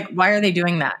he's like, why are they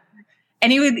doing that?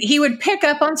 And he would pick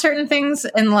up on certain things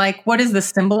and like, what is the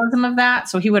symbolism of that?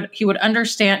 So he would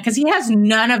understand, because he has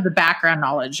none of the background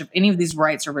knowledge of any of these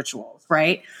rites or rituals,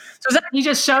 right? So he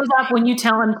just shows up when you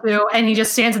tell him to, and he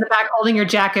just stands in the back holding your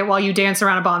jacket while you dance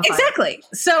around a bonfire. Exactly.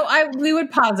 So we would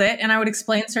pause it and I would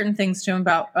explain certain things to him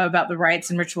about the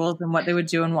rites and rituals and what they would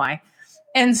do and why.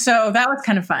 And so that was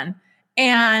kind of fun.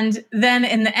 And then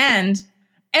in the end,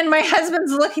 and my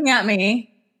husband's looking at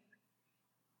me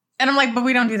and I'm like, but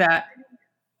we don't do that.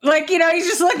 Like, he's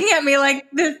just looking at me like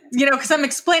this, because I'm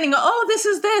explaining, oh, this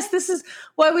is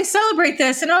why we celebrate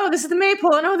this. And, oh, this is the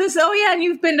maypole. And, oh, yeah.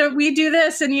 And we do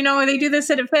this. And, they do this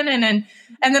at Finnan.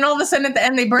 And then all of a sudden at the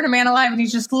end, they burn a man alive and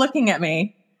he's just looking at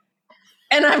me.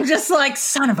 And I'm just like,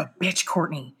 son of a bitch,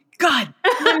 Courtney. God.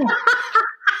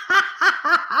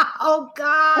 Oh,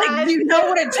 God. Like, do you know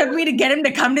what it took me to get him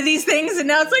to come to these things? And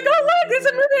now it's like, oh, look, there's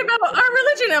a movie about our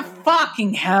religion. Oh,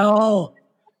 fucking hell.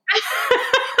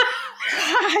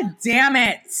 God damn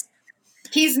it.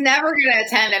 He's never going to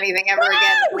attend anything ever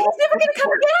again. He's never going to come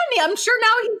again. I'm sure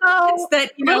now he knows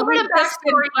that, we've just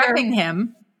been prepping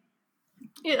him.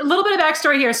 A little bit of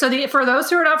backstory here. So for those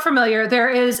who are not familiar, there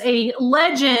is a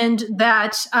legend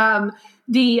that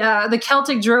the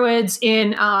Celtic Druids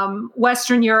in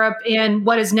Western Europe and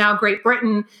what is now Great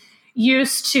Britain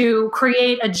used to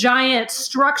create a giant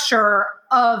structure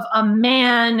of a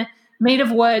man made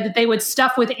of wood that they would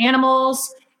stuff with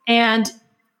animals and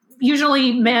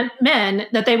usually men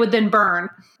that they would then burn.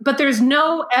 But there's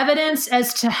no evidence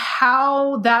as to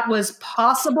how that was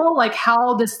possible, like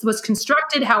how this was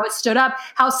constructed, how it stood up,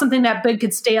 how something that big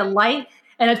could stay alight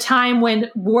at a time when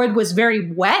wood was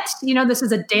very wet. This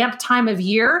is a damp time of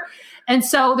year. And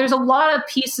so there's a lot of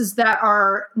pieces that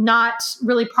are not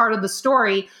really part of the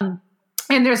story.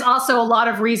 And there's also a lot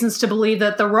of reasons to believe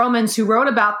that the Romans who wrote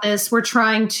about this were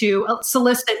trying to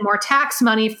solicit more tax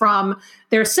money from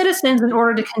their citizens in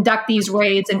order to conduct these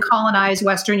raids and colonize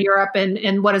Western Europe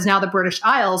and what is now the British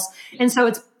Isles. And so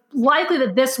it's likely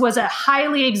that this was a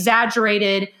highly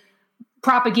exaggerated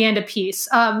propaganda piece.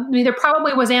 There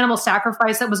probably was animal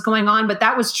sacrifice that was going on, but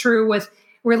that was true with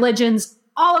religions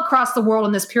all across the world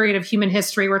in this period of human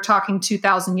history. We're talking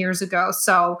 2,000 years ago.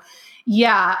 So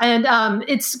yeah. And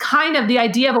it's kind of the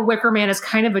idea of a Wicker Man is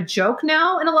kind of a joke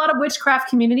now in a lot of witchcraft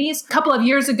communities. A couple of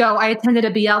years ago, I attended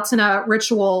a Bealtaine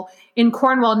ritual in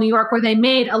Cornwall, New York, where they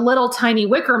made a little tiny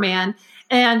Wicker Man.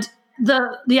 And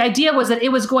the idea was that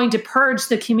it was going to purge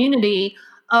the community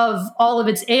of all of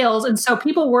its ails. And so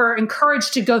people were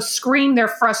encouraged to go scream their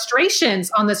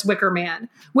frustrations on this Wicker Man,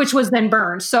 which was then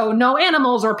burned. So no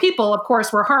animals or people, of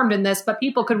course, were harmed in this, but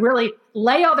people could really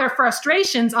lay all their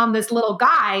frustrations on this little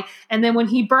guy. And then when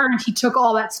he burned, he took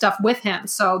all that stuff with him.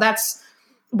 So that's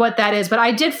what that is. But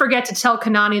I did forget to tell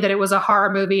Kanani that it was a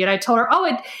horror movie. And I told her,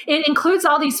 it includes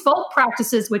all these folk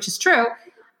practices, which is true.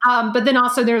 But then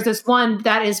also there's this one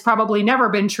that has probably never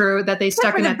been true that they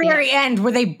stuck in at the very end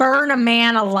where they burn a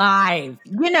man alive.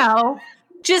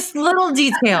 Just little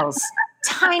details,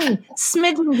 tiny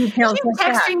smidgen details. Keep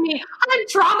texting me. I'm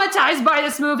traumatized by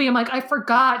this movie. I'm like, I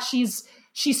forgot she's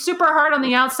super hard on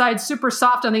the outside, super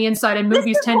soft on the inside, and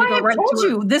movies tend to go right to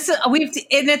you.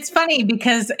 And it's funny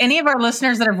because any of our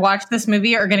listeners that have watched this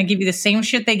movie are going to give you the same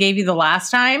shit they gave you the last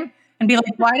time and be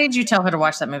like, why did you tell her to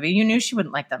watch that movie? You knew she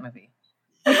wouldn't like that movie.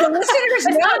 Like the listeners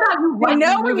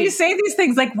know when you say these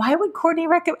things, like, why would Courtney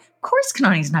recommend? Of course,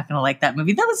 Kanani's not going to like that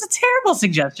movie. That was a terrible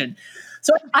suggestion.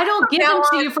 So I don't give them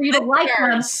to you for you to like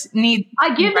them.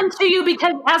 I give them to you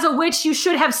because as a witch, you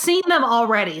should have seen them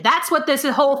already. That's what this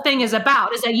whole thing is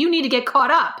about, is that you need to get caught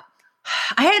up.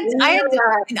 I'm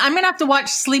going to have to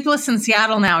watch Sleepless in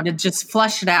Seattle now to just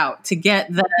flush it out, to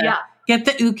get the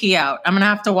ookie out. I'm going to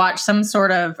have to watch some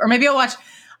sort of, or maybe I'll watch...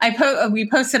 we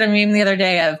posted a meme the other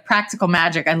day of Practical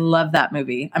Magic. I love that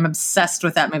movie. I'm obsessed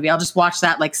with that movie. I'll just watch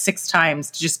that like 6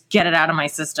 times to just get it out of my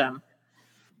system.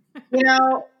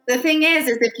 The thing is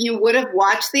if you would have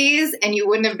watched these and you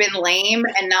wouldn't have been lame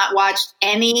and not watched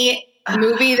any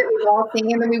movie that we've all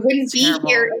seen, then we wouldn't be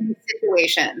here in this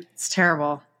situation. It's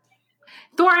terrible.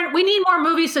 Thorne, we need more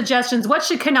movie suggestions. What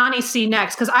should Kanani see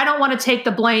next? Because I don't want to take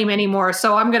the blame anymore.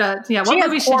 So I'm gonna, what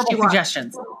movie should she watch?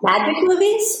 Suggestions. Magic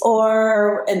movies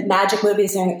or magic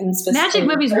movies in specific? Magic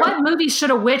movies. What movies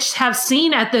should a witch have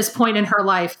seen at this point in her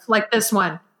life, like this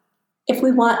one? If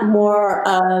we want more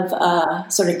of a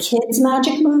sort of kids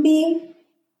magic movie,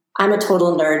 I'm a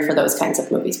total nerd for those kinds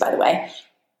of movies, by the way.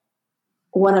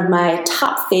 One of my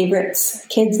top favorites,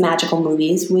 kids magical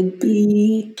movies, would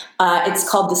be, it's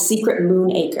called The Secret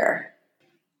Moonacre.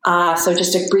 So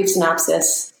just a brief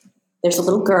synopsis. There's a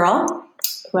little girl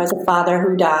who has a father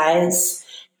who dies,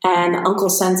 and the uncle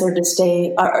sends her to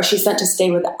stay, or she's sent to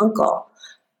stay with the uncle.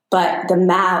 But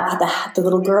the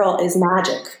little girl is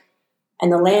magic, and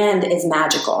the land is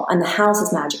magical, and the house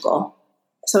is magical.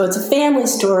 So it's a family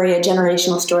story, a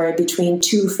generational story between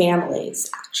two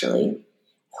families, actually,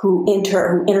 who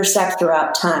intersect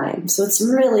throughout time. So it's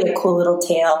really a cool little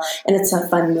tale, and it's a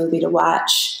fun movie to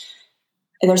watch.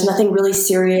 And there's nothing really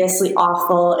seriously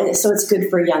awful, so it's good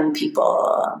for young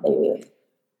people.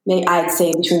 I'd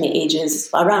say between the ages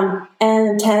around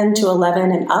 10 to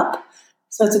 11 and up.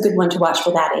 So it's a good one to watch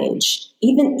for that age.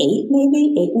 Even 8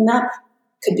 and up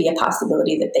could be a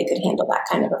possibility that they could handle that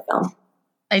kind of a film.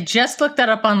 I just looked that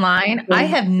up online. I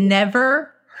have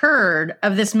never heard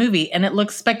of this movie, and it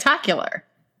looks spectacular.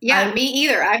 Yeah, me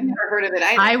either. I've never heard of it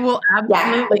either. I will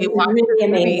absolutely watch it. It's really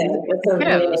amazing. It's a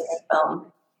really amazing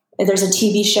film. There's a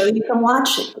TV show you can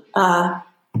watch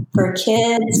for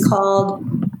kids called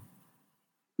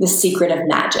The Secret of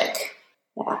Magic.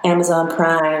 Yeah, Amazon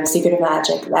Prime, Secret of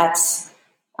Magic. That's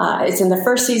it's in the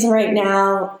first season right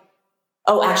now.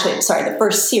 Oh, actually, sorry, the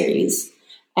first series.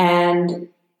 And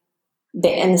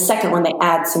in the second one, they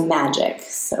add some magic.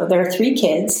 So there are 3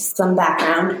 kids, some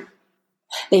background.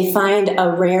 They find a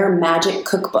rare magic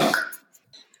cookbook.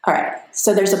 All right.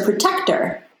 So there's a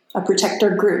protector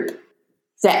group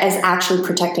that is actually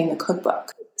protecting the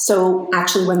cookbook. So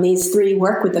actually when these 3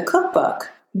 work with the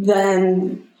cookbook,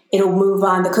 then it'll move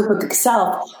on. The cookbook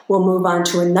itself will move on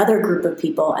to another group of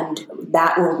people, and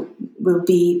that will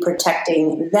be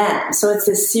protecting them. So it's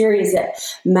this series that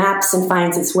maps and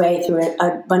finds its way through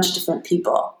a bunch of different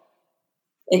people.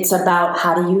 It's about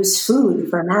how to use food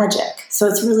for magic. So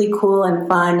it's really cool and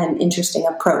fun and interesting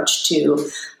approach to,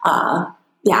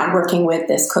 working with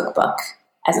this cookbook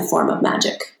as a form of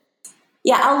magic.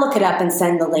 Yeah, I'll look it up and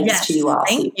send the links to you all.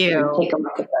 Thank you. You can take a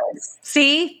look at those.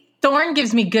 See, Thorne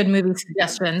gives me good movie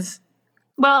suggestions.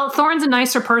 Well, Thorne's a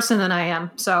nicer person than I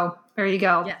am, so there you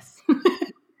go. Yes.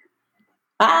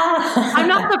 I'm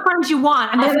not the friend you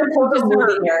want. I'm a total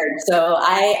movie nerd. So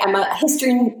I'm a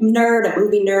history nerd, a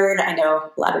movie nerd. I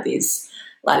know a lot of these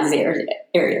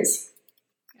areas.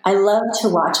 I love to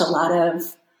watch a lot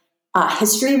of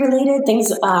history-related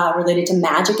things related to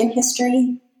magic and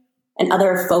history and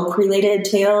other folk-related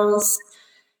tales.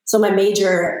 So my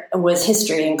major was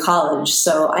history in college.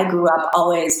 So I grew up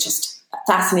always just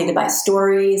fascinated by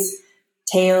stories,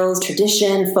 tales,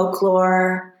 tradition,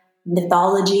 folklore,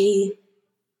 mythology.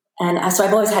 And so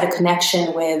I've always had a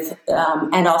connection with,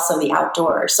 and also the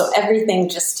outdoors. So everything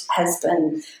just has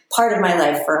been part of my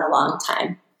life for a long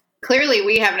time. Clearly,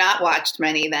 we have not watched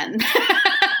many then.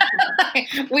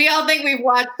 We all think we've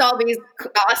watched all these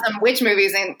awesome witch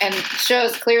movies and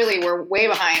shows. Clearly, we're way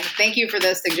behind. Thank you for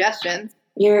those suggestions.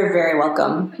 You're very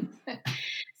welcome.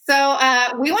 So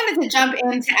we wanted to jump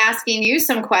into asking you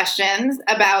some questions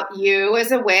about you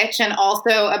as a witch and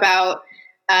also about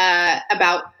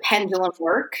pendulum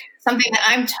work, something that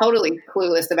I'm totally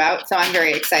clueless about. So I'm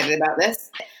very excited about this.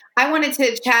 I wanted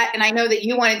to chat, and I know that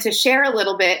you wanted to share a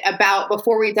little bit about,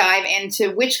 before we dive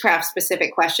into witchcraft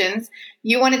specific questions,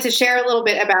 you wanted to share a little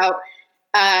bit about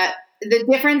the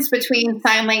difference between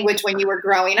sign language when you were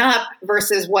growing up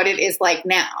versus what it is like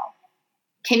now.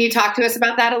 Can you talk to us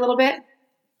about that a little bit?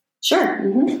 Sure.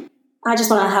 Mm-hmm. I just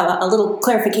want to have a little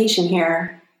clarification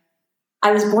here.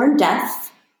 I was born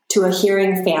deaf to a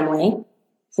hearing family.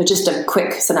 So just a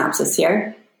quick synopsis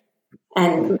here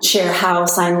and share how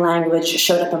sign language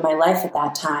showed up in my life at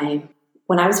that time.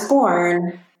 When I was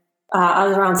born, I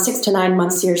was around 6 to 9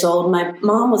 years old. My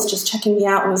mom was just checking me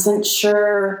out and wasn't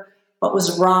sure what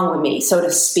was wrong with me, so to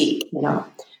speak,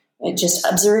 and just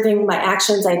observing my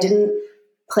actions. I didn't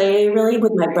play really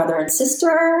with my brother and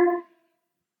sister.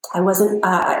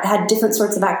 I had different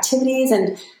sorts of activities,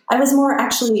 and I was more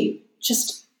actually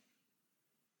just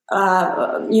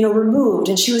removed.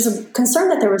 And she was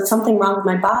concerned that there was something wrong with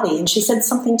my body. And she said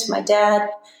something to my dad.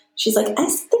 She's like, I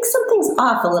think something's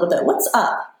off a little bit. What's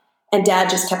up? And Dad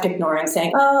just kept ignoring,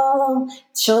 saying, oh,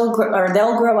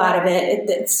 they'll grow out of it.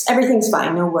 Everything's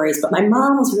fine. No worries. But my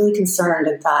mom was really concerned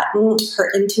and thought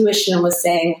her intuition was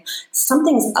saying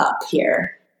something's up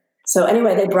here. So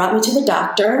anyway, they brought me to the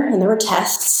doctor, and there were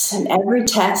tests, and every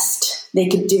test they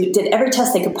could do, did every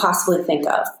test they could possibly think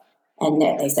of. And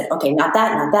they said, okay, not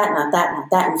that, not that, not that, not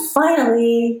that. And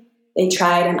finally, they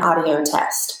tried an audio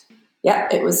test.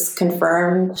 Yep, it was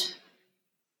confirmed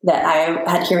that I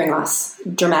had hearing loss,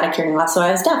 dramatic hearing loss, so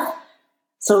I was deaf.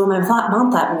 So my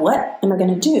mom thought, what am I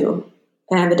going to do?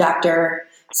 And the doctor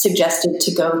suggested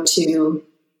to go to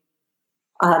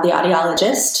the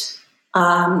audiologist,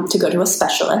 to go to a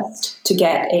specialist to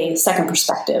get a second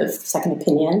perspective, second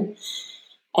opinion.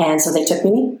 And so they took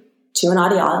me to an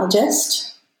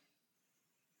audiologist,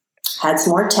 had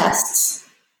some more tests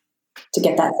to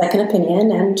get that second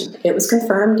opinion, and it was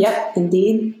confirmed, yep,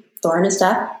 indeed, Thorne is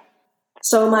deaf.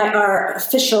 So our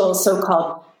official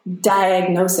so-called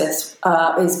diagnosis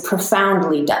is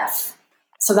profoundly deaf.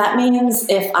 So that means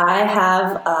if I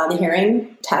have the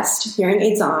hearing test, hearing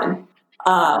aids on,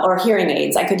 or hearing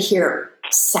aids, I could hear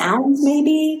sounds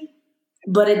maybe,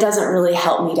 but it doesn't really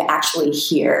help me to actually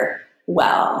hear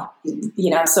well.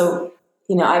 So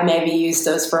I maybe used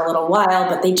those for a little while,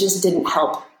 but they just didn't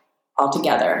help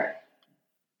altogether.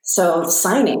 So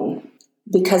signing,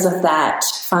 because of that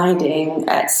finding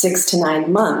at 6 to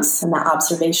 9 months and that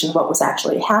observation of what was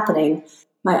actually happening,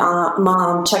 my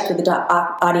mom checked with the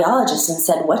audiologist and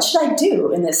said, what should I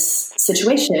do in this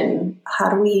situation? How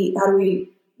do we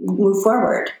move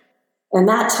forward? And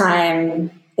that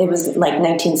time, it was like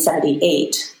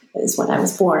 1978 is when I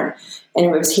was born, and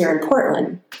it was here in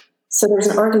Portland. So there's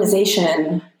an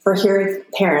organization for hearing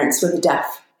parents with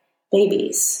deaf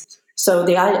babies. So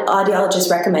the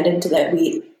audiologist recommended that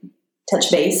we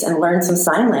touch base and learn some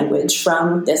sign language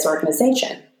from this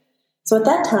organization. So at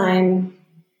that time,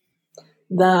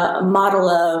 the model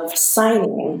of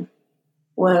signing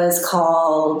was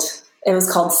called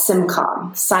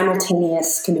SIMCOM,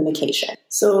 simultaneous communication.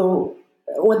 So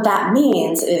what that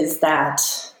means is that,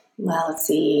 let's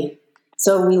see.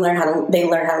 So they learn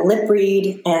how to lip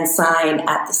read and sign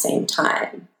at the same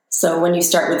time. So when you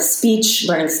start with speech,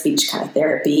 learning speech kind of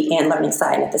therapy and learning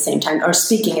sign at the same time, or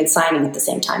speaking and signing at the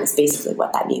same time is basically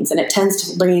what that means. And it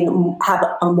tends to have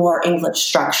a more English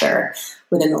structure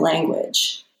within the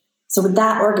language. So with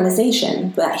that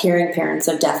organization, that hearing parents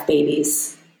of deaf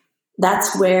babies,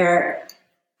 that's where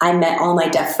I met all my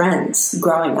deaf friends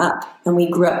growing up, and we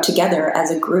grew up together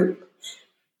as a group.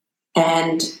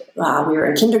 And we were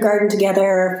in kindergarten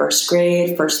together, first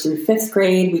grade, first through fifth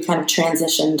grade. We kind of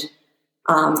transitioned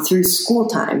through school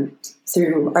time,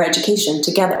 through our education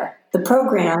together. The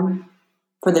program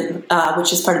for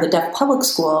which is part of the deaf public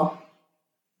school,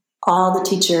 all the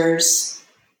teachers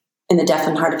in the deaf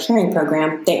and hard of hearing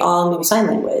program, they all knew sign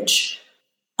language.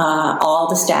 All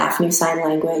the staff knew sign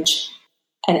language.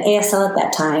 And ASL at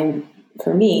that time,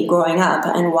 for me, growing up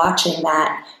and watching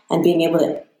that and being able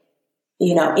to,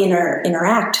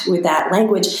 interact with that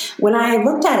language. When I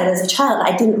looked at it as a child,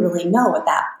 I didn't really know what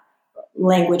that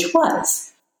language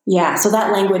was. Yeah, so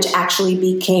that language actually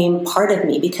became part of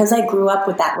me because I grew up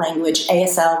with that language.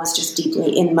 ASL was just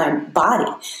deeply in my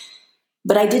body.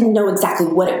 But I didn't know exactly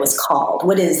what it was called.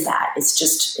 What is that? It's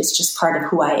just part of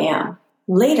who I am.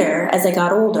 Later, as I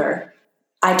got older,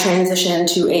 I transferred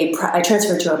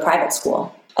to a private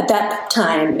school. At that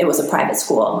time, it was a private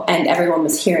school, and everyone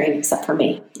was hearing except for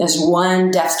me. There's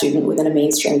one deaf student within a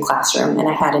mainstream classroom, and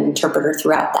I had an interpreter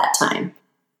throughout that time.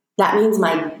 That means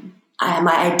my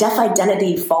deaf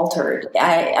identity faltered.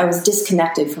 I was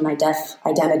disconnected from my deaf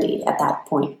identity at that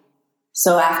point.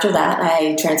 So after that,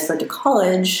 I transferred to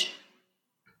college,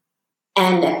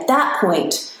 and at that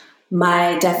point,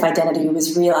 my deaf identity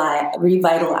was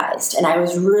revitalized, and I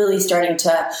was really starting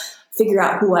to figure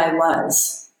out who I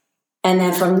was. And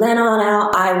then from then on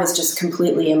out, I was just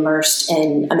completely immersed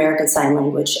in American Sign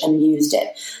Language and used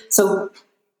it. So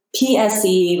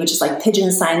PSE, which is like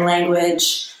Pidgin Sign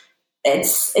Language,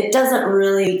 it doesn't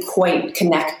really quite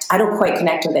connect. I don't quite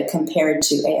connect with it compared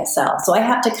to ASL. So I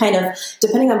have to kind of,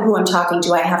 depending on who I'm talking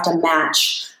to, I have to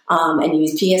match and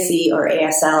use PSE or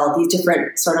ASL, these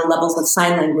different sort of levels of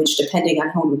sign language, depending on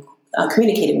who I'm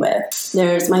communicating with.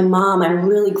 There's my mom. I'm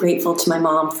really grateful to my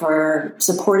mom for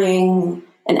supporting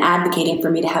and advocating for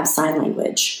me to have sign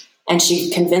language. And she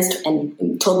convinced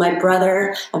and told my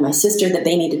brother and my sister that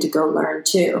they needed to go learn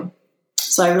too.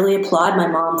 So I really applaud my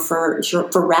mom for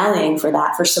rallying for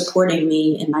that, for supporting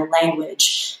me in my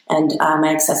language and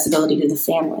my accessibility to the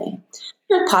family.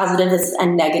 There are positives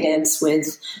and negatives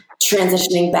with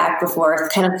transitioning back and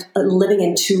forth, kind of living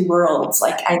in two worlds.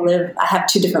 Like I have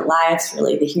two different lives,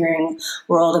 really, the hearing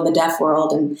world and the deaf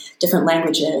world, and different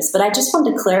languages. But I just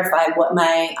wanted to clarify what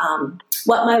my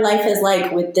life is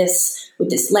like with this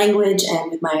language and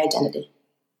with my identity.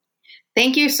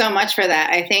 Thank you so much for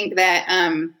that. I think that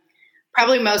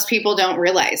probably most people don't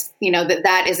realize, that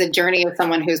that is a journey of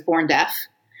someone who's born deaf.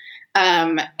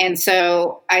 And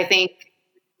so I think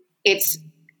it's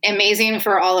amazing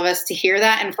for all of us to hear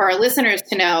that, and for our listeners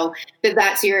to know that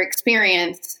that's your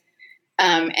experience,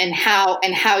 and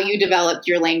how you developed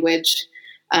your language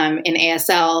in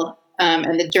ASL,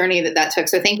 and the journey that took.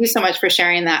 So thank you so much for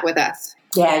sharing that with us.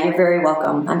 Yeah, you're very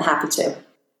welcome. I'm happy to.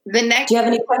 Do you have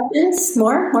any questions?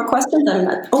 More questions? I'm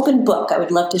an open book. I would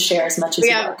love to share as much as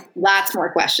you like. Lots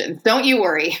more questions. Don't you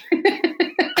worry.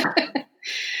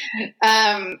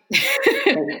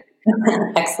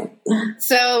 Excellent.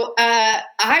 So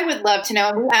I would love to know,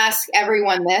 and we ask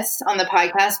everyone this on the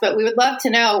podcast, but we would love to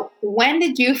know, when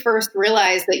did you first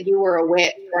realize that you were a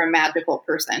witch or a magical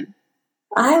person?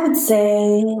 I would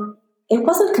say it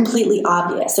wasn't completely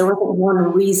obvious. There wasn't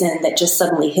one reason that just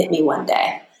suddenly hit me one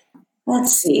day.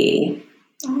 Let's see.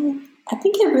 I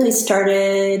think it really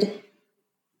started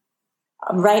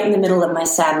right in the middle of my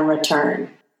Saturn return,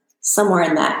 somewhere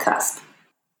in that cusp.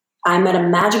 I met a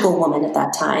magical woman at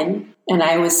that time, and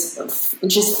I was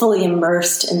just fully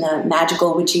immersed in the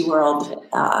magical witchy world.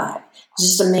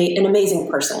 Just an amazing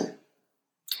person.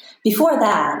 Before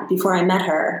that, before I met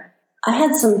her, I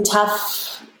had some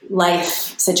tough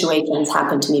life situations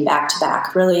happen to me back to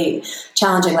back, really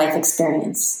challenging life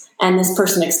experience. And this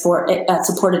person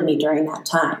supported me during that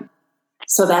time.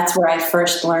 So that's where I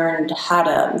first learned how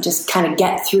to just kind of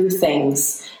get through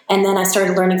things. And then I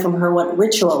started learning from her what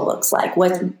ritual looks like,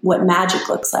 what magic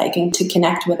looks like, and to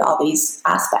connect with all these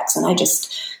aspects. And I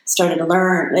just started to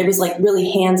learn. It was like really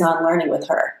hands-on learning with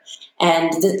her.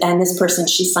 And this person,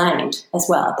 she signed as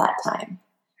well at that time.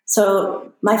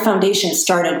 So my foundation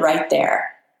started right there.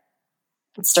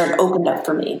 It opened up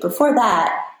for me. Before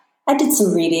that, I did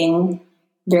some reading,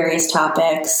 various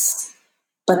topics,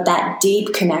 but that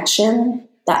deep connection,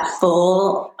 that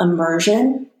full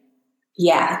immersion,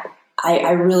 yeah,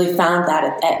 I really found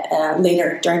that at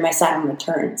later during my Saturn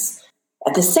returns.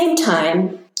 At the same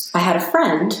time, I had a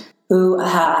friend who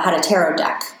had a tarot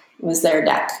deck. It was their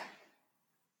deck.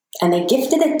 And they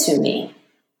gifted it to me.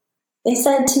 They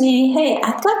said to me, hey,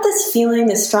 I've got this feeling,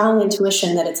 this strong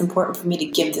intuition that it's important for me to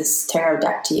give this tarot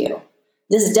deck to you.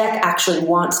 This deck actually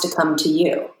wants to come to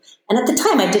you. And at the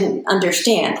time, I didn't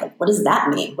understand, like, what does that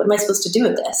mean? What am I supposed to do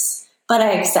with this? But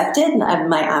I accepted, and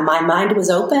my mind was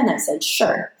open. I said,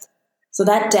 sure. So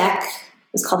that deck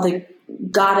was called the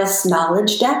Goddess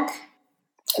Knowledge Deck.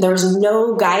 There was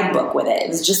no guidebook with it. It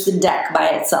was just the deck by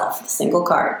itself, single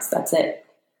cards. That's it.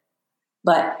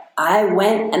 But I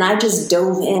went and I just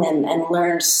dove in and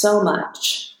learned so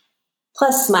much.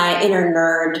 Plus my inner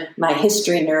nerd, my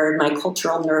history nerd, my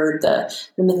cultural nerd,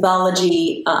 the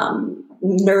mythology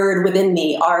nerd within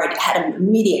me already had an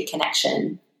immediate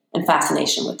connection and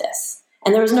fascination with this.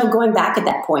 And there was no going back at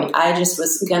that point. I just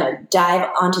was going to dive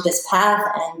onto this path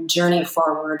and journey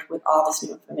forward with all this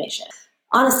new information.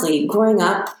 Honestly, growing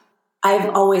up, I've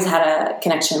always had a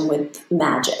connection with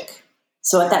magic.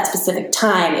 So at that specific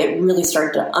time, it really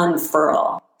started to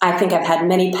unfurl. I think I've had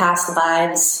many past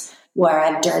lives where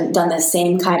I've done the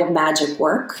same kind of magic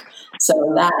work.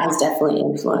 So that has definitely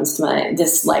influenced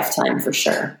this lifetime for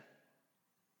sure.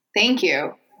 Thank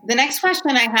you. The next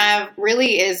question I have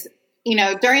really is,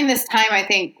 during this time, I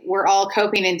think we're all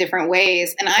coping in different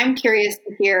ways. And I'm curious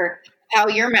to hear how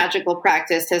your magical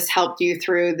practice has helped you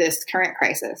through this current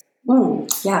crisis.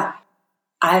 Yeah.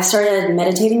 I've started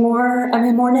meditating more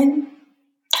every morning,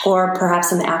 or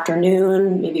perhaps in the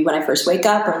afternoon, maybe when I first wake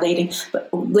up, or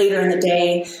later in the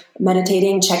day,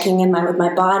 meditating, checking in with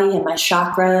my body and my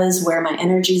chakras, where my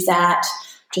energy's at,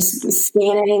 just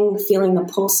scanning, feeling the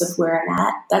pulse of where I'm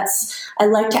at. I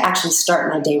like to actually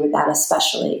start my day with that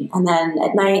especially. And then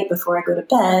at night, before I go to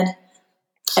bed,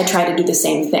 I try to do the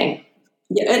same thing.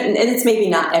 Yeah, and it's maybe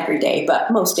not every day,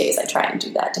 but most days I try and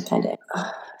do that, depending.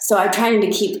 So I'm trying to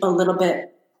keep a little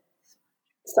bit.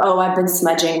 So I've been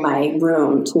smudging my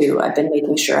room too. I've been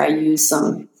making sure I use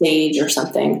some sage or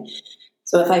something.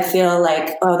 So if I feel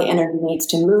like, the energy needs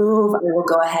to move, I will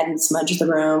go ahead and smudge the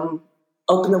room,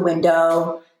 open the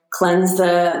window, cleanse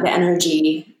the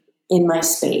energy in my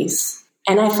space.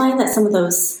 And I find that some of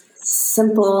those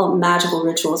simple magical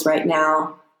rituals right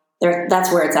now,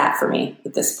 that's where it's at for me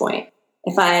at this point.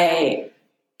 If I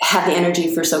have the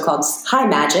energy for so-called high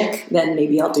magic, then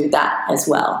maybe I'll do that as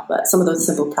well. But some of those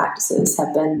simple practices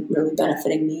have been really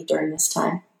benefiting me during this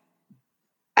time.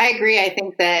 I agree. I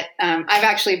think that I've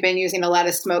actually been using a lot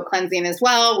of smoke cleansing as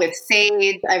well with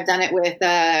sage. I've done it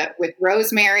with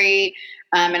rosemary,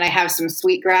 and I have some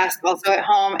sweetgrass also at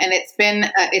home. And it's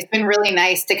been really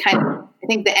nice to kind of, I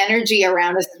think the energy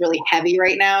around us is really heavy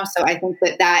right now. So I think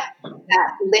that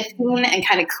lifting and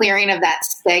kind of clearing of that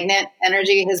stagnant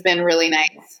energy has been really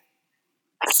nice.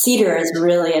 Cedar is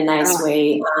really a nice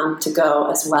way to go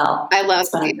as well. I love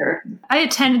cedar. I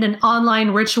attended an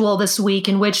online ritual this week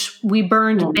in which we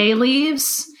burned bay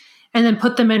leaves and then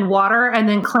put them in water and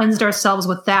then cleansed ourselves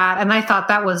with that. And I thought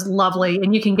that was lovely.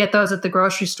 And you can get those at the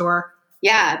grocery store.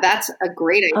 Yeah, that's a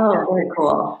great idea. Oh, very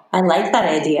cool. I like that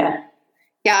idea.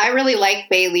 Yeah, I really like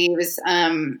bay leaves.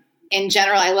 In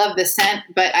general, I love the scent,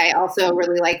 but I also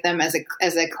really like them as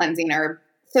a cleansing herb.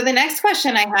 So the next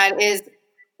question I had is,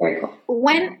 very cool.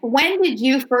 When did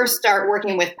you first start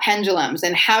working with pendulums,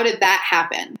 and how did that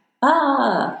happen?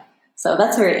 So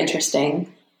that's very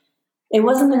interesting. It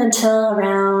wasn't until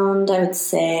around, I would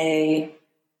say,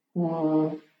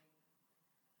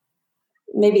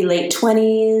 maybe late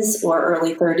 20s or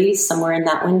early 30s, somewhere in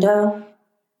that window,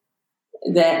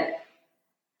 that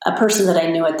a person that I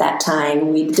knew at that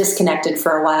time, we disconnected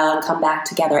for a while and come back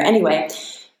together. Anyway,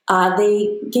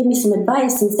 they gave me some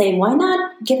advice and say, why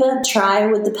not give a try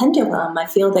with the pendulum? I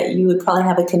feel that you would probably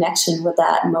have a connection with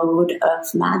that mode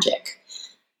of magic.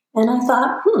 And I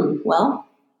thought, well,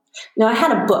 I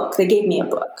had a book. They gave me a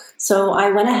book. So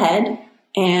I went ahead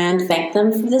and thanked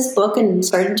them for this book and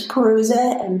started to peruse it.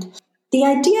 And the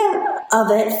idea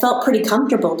of it felt pretty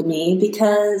comfortable to me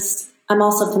because I'm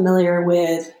also familiar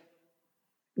with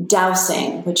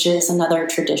dowsing, which is another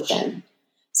tradition.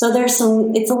 So it's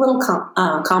a little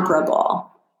comparable.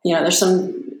 There's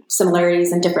some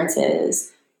similarities and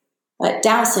differences. But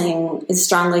dowsing is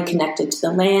strongly connected to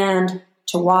the land,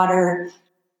 to water.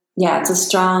 Yeah, it's a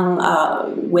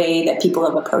strong way that people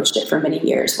have approached it for many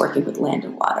years, working with land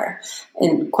and water,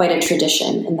 and quite a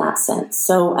tradition in that sense.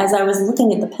 So as I was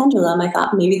looking at the pendulum, I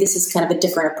thought maybe this is kind of a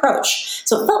different approach.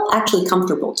 So it felt actually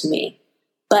comfortable to me,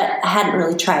 but I hadn't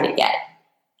really tried it yet.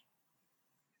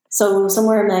 So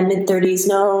somewhere in my mid-30s,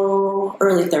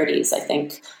 early 30s, I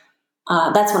think,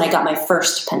 that's when I got my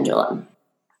first pendulum.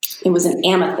 It was an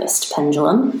amethyst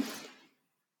pendulum.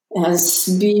 It was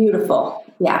beautiful.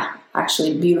 Yeah,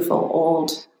 actually beautiful,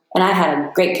 old. And I had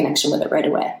a great connection with it right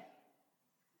away.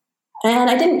 And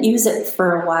I didn't use it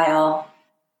for a while.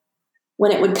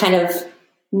 When it would kind of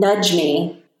nudge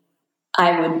me,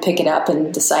 I would pick it up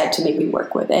and decide to maybe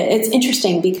work with it. It's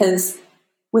interesting because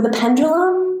with a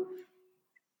pendulum,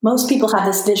 most people have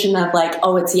this vision of like,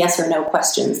 oh, it's yes or no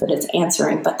questions that it's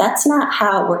answering, but that's not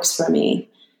how it works for me.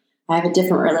 I have a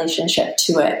different relationship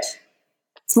to it.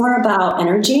 It's more about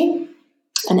energy,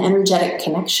 an energetic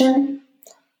connection.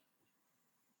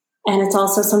 And it's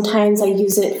also sometimes I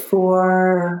use it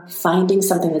for finding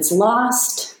something that's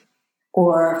lost,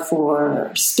 or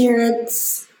for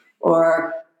spirits,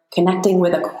 or connecting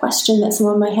with a question that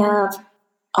someone might have.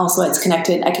 Also, it's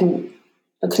connected. I can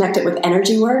connect it with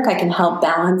energy work. I can help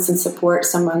balance and support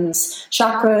someone's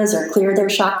chakras or clear their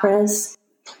chakras.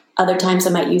 Other times I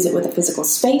might use it with a physical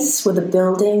space, with a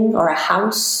building or a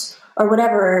house or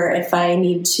whatever. If I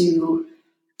need to,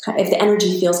 if the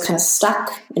energy feels kind of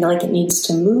stuck and like it needs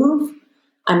to move,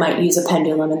 I might use a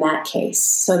pendulum in that case.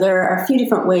 So there are a few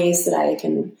different ways that I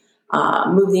can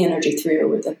move the energy through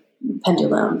with the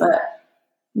pendulum, but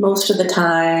most of the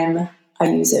time I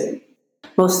use it.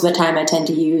 Most of the time I tend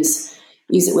to use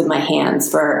it with my hands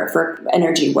for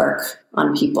energy work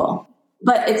on people.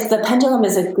 But the pendulum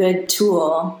is a good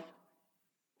tool,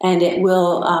 and it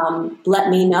will let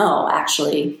me know,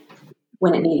 actually,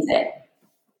 when it needs it.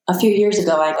 A few years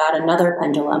ago, I got another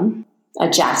pendulum, a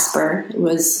jasper. It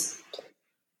was,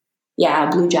 a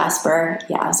blue jasper.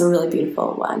 Yeah, it was a really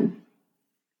beautiful one.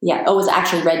 Yeah, it was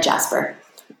actually red jasper.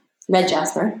 Red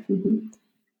jasper. Mm-hmm.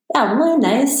 Yeah, really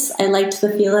nice. I liked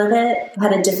the feel of it. It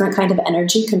had a different kind of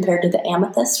energy compared to the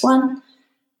amethyst one.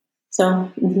 So,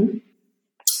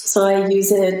 So I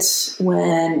use it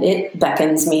when it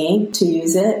beckons me to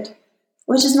use it,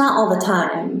 which is not all the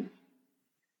time.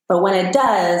 But when it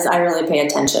does, I really pay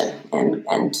attention and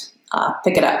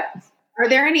pick it up. Are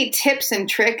there any tips and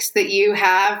tricks that you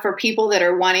have for people that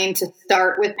are wanting to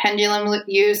start with pendulum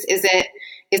use? Is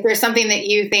there something that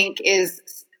you think is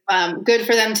good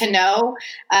for them to know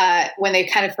when they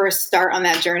kind of first start on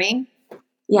that journey?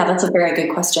 Yeah, that's a very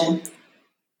good question.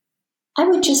 I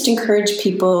would just encourage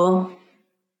people,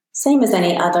 same as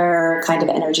any other kind of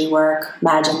energy work,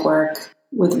 magic work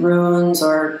with runes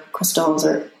or crystals,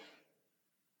 or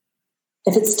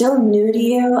if it's still new to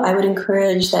you, I would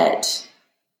encourage that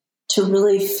to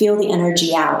really feel the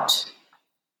energy out,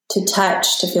 to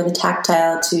touch, to feel the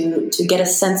tactile, to get a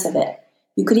sense of it.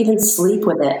 You could even sleep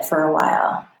with it for a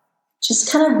while.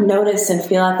 Just kind of notice and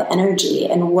feel out the energy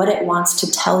and what it wants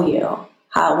to tell you,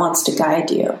 how it wants to guide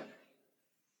you.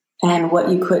 and what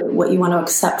you want to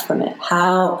accept from it,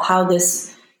 how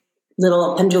this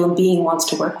little pendulum being wants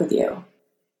to work with you.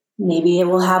 Maybe it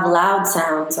will have loud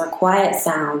sounds or quiet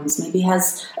sounds. Maybe it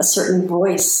has a certain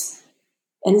voice.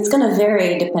 And it's going to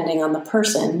vary depending on the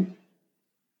person.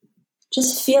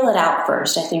 Just feel it out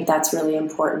first. I think that's really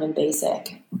important and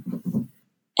basic.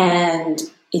 And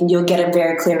you'll get a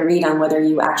very clear read on whether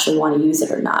you actually want to use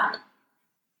it or not.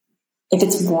 If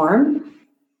it's warm,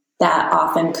 that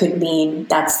often could mean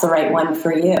that's the right one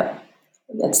for you.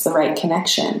 That's the right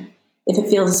connection. If it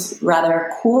feels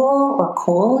rather cool or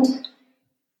cold,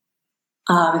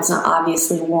 it's not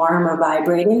obviously warm or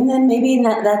vibrating, then maybe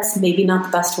that's maybe not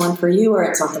the best one for you, or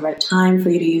it's not the right time for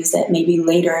you to use it. Maybe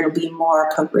later it'll be more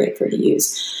appropriate for you to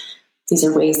use. These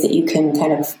are ways that you can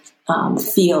kind of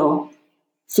feel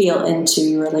into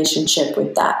your relationship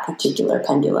with that particular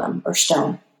pendulum or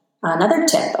stone. Another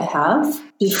tip I have,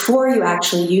 before you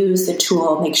actually use the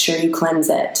tool, make sure you cleanse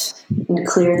it and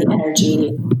clear the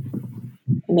energy.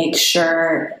 Make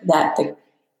sure that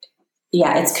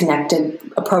it's connected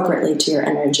appropriately to your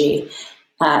energy.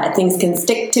 Things can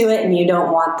stick to it and you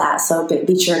don't want that. So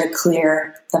be sure to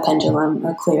clear the pendulum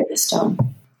or clear the stone.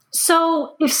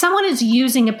 So if someone is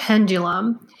using a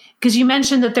pendulum, because you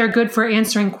mentioned that they're good for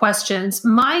answering questions,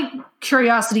 my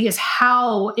curiosity is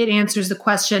how it answers the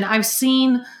question. I've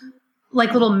seen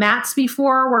like little mats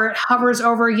before where it hovers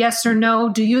over yes or no.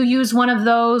 Do you use one of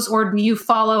those, or do you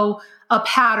follow a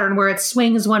pattern where it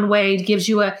swings one way, it gives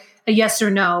you a yes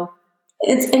or no?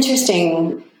 It's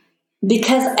interesting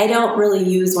because I don't really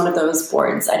use one of those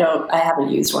boards. I haven't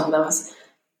used one of those.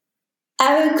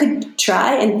 I could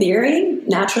try in theory,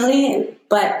 naturally,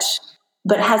 but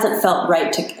hasn't felt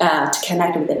right to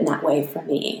connect with it in that way for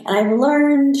me. And I've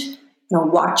learned,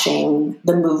 watching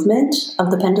the movement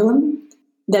of the pendulum,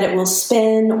 that it will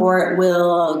spin or it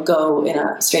will go in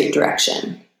a straight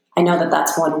direction. I know that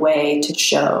that's one way to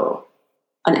show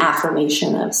an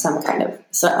affirmation of some kind of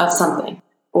something.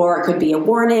 Or it could be a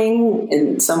warning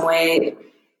in some way.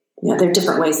 There are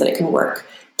different ways that it can work,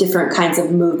 different kinds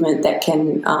of movement that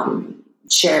can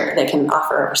that can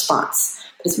offer a response.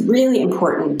 But it's really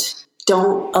important.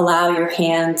 Don't allow your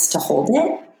hands to hold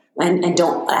it, and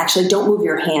don't move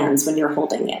your hands when you're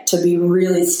holding it. To be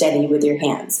really steady with your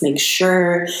hands. Make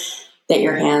sure that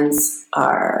your hands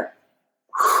are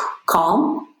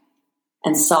calm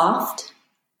and soft,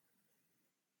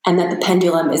 and that the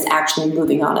pendulum is actually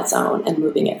moving on its own and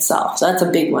moving itself. So that's a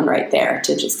big one right there,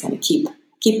 to just kind of keep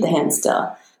the hand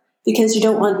still, because you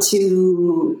don't want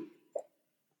to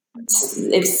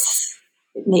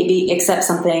maybe accept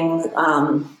something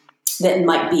that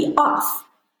might be off.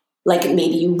 Like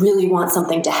maybe you really want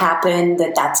something to happen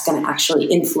that's going to actually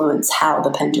influence how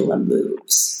the pendulum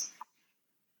moves.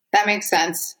 That makes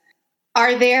sense.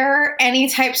 Are there any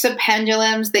types of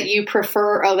pendulums that you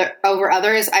prefer over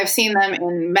others? I've seen them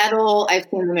in metal. I've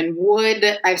seen them in wood.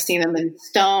 I've seen them in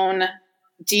stone.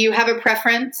 Do you have a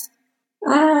preference?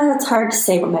 It's hard to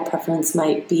say what my preference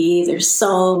might be. There's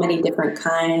so many different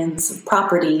kinds of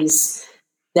properties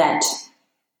that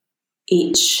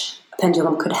each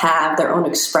pendulum could have, their own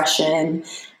expression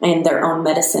and their own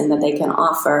medicine that they can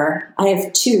offer. I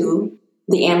have two,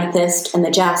 the amethyst and the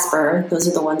jasper. Those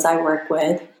are the ones I work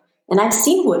with. And I've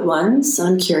seen wood ones, so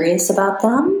I'm curious about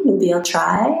them. Maybe I'll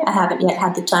try. I haven't yet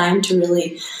had the time to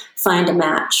really find a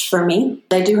match for me.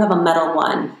 I do have a metal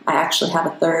one. I actually have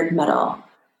a third metal.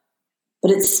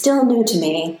 But it's still new to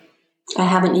me. I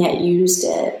haven't yet used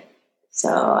it. So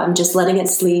I'm just letting it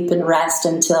sleep and rest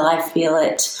until I feel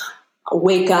it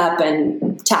wake up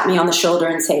and tap me on the shoulder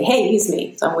and say, hey, use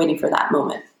me. So I'm waiting for that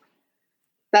moment.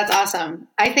 That's awesome.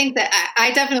 I think that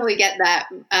I definitely get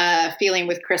that feeling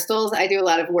with crystals. I do a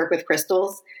lot of work with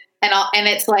crystals, and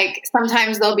it's like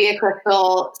sometimes there'll be a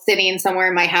crystal sitting somewhere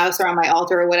in my house or on my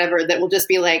altar or whatever that will just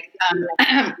be like,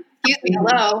 excuse me,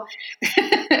 hello,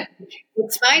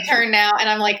 it's my turn now. And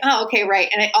I'm like, oh, okay, right.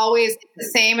 And it's the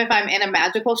same if I'm in a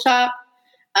magical shop.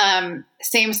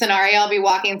 Same scenario. I'll be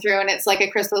walking through and it's like a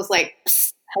crystal's like,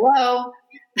 hello.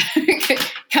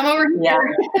 Come over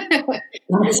here. Yeah,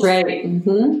 that's right.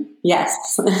 Mm-hmm.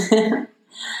 Yes.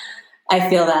 I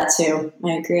feel that too.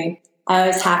 I agree. I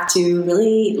always have to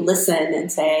really listen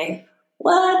and say,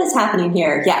 what is happening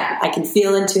here? Yeah, I can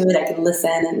feel into it. I can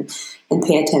listen and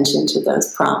pay attention to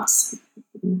those prompts.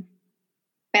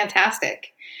 Fantastic.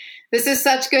 This is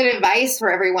such good advice for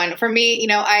everyone. For me,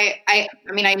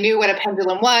 I knew what a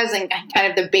pendulum was and kind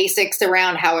of the basics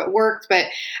around how it worked, but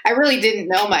I really didn't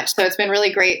know much. So it's been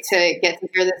really great to get to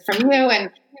hear this from you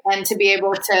and to be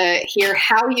able to hear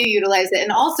how you utilize it.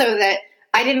 And also that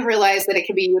I didn't realize that it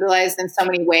could be utilized in so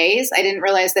many ways. I didn't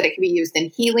realize that it could be used in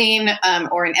healing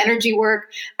or in energy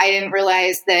work. I didn't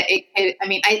realize that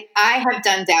I have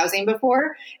done dowsing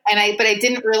before, but I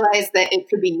didn't realize that it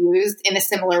could be used in a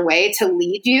similar way to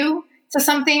lead you to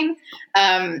something.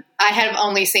 I have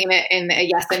only seen it in a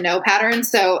yes and no pattern.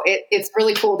 So it's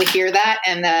really cool to hear that.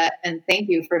 And thank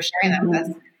you for sharing that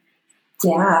with us.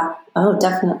 Yeah. Oh,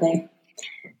 definitely.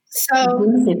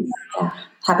 So yeah.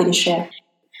 Happy to share.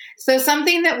 So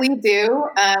something that we do,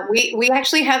 we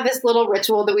actually have this little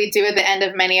ritual that we do at the end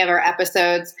of many of our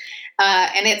episodes.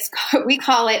 And we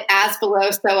call it as below,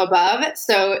 so above.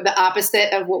 So the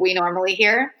opposite of what we normally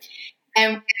hear.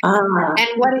 And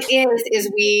what it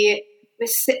is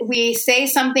we say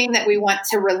something that we want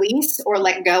to release or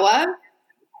let go of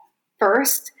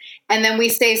first. And then we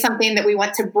say something that we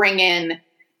want to bring in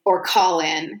or call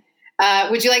in.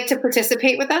 Would you like to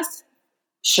participate with us?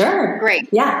 Sure. Great.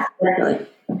 Yeah, definitely.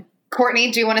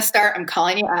 Courtney, do you want to start? I'm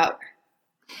calling you out.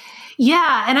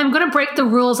 Yeah, and I'm going to break the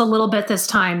rules a little bit this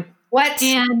time. What?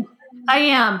 And I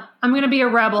am. I'm going to be a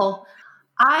rebel.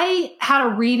 I had a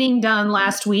reading done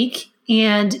last week,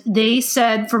 and they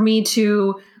said for me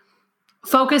to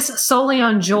focus solely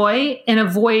on joy and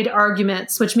avoid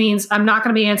arguments, which means I'm not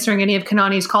going to be answering any of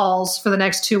Kanani's calls for the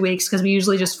next 2 weeks because we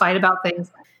usually just fight about things.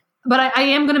 But I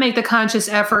am going to make the conscious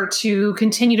effort to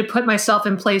continue to put myself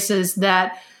in places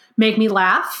that make me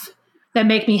laugh, that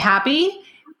make me happy,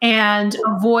 and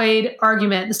avoid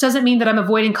argument. This doesn't mean that I'm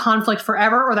avoiding conflict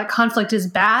forever or that conflict is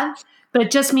bad, but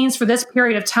it just means for this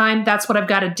period of time, that's what I've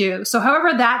got to do. So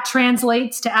however that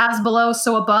translates to as below,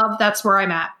 so above, that's where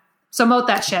I'm at. So moat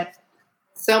that shit.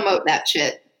 So moat that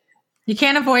shit. You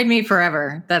can't avoid me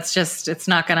forever. That's just, it's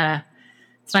not going to happen.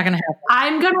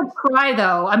 I'm going to try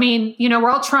though. I mean, we're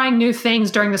all trying new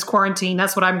things during this quarantine.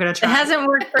 That's what I'm going to try. It hasn't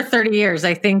worked for 30 years.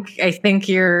 I think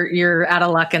you're out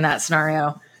of luck in that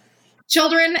scenario.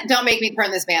 Children, don't make me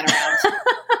turn this van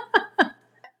around.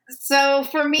 So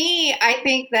for me, I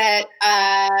think that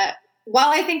while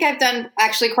I think I've done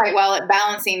actually quite well at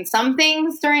balancing some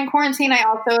things during quarantine, I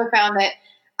also have found that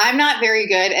I'm not very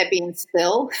good at being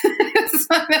still.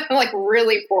 Something I'm like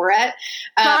really poor at.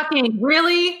 Shocking.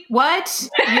 Really? What?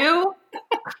 You?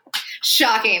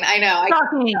 Shocking. I know.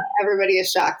 Shocking. Everybody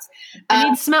is shocked. I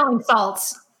need smelling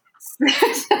salts.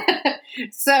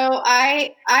 So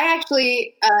I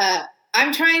actually,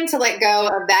 I'm trying to let go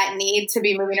of that need to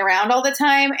be moving around all the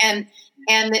time and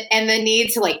the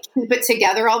need to like keep it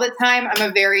together all the time. I'm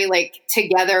a very like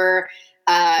together,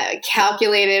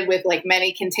 calculated with like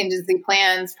many contingency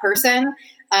plans person.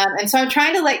 And so I'm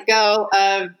trying to let go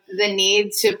of the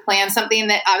need to plan something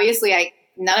that obviously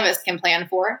none of us can plan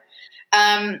for.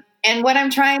 And what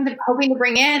I'm hoping to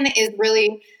bring in is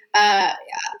really a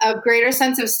greater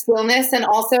sense of stillness and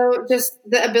also just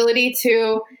the ability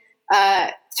to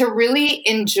really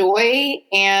enjoy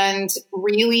and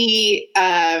really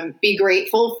be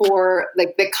grateful for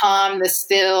like the calm, the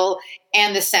still,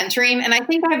 and the centering. And I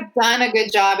think I've done a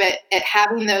good job at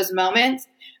having those moments.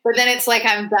 But then it's like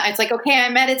I'm done. It's like, okay, I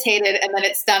meditated, and then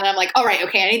it's done. And I'm like, all right,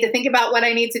 okay, I need to think about what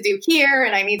I need to do here,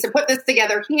 and I need to put this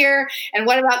together here, and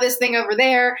what about this thing over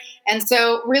there? And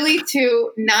so really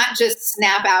to not just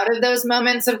snap out of those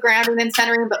moments of grounding and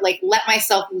centering, but like let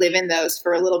myself live in those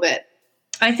for a little bit.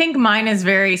 I think mine is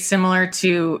very similar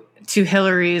to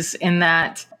Hillary's in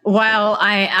that while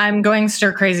I'm going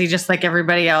stir crazy just like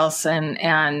everybody else and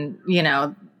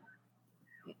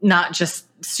not just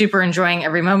super enjoying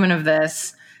every moment of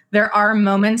this, there are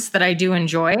moments that I do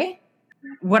enjoy.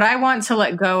 What I want to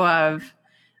let go of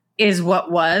is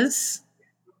what was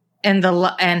and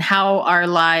how our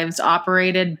lives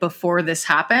operated before this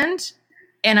happened.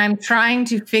 And I'm trying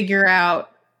to figure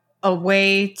out a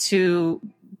way to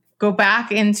go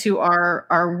back into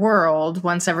our world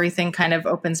once everything kind of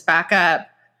opens back up,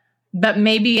 but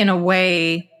maybe in a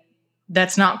way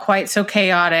that's not quite so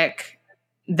chaotic,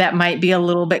 that might be a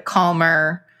little bit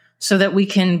calmer, so that we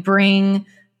can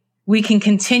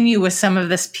continue with some of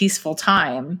this peaceful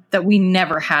time that we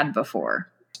never had before.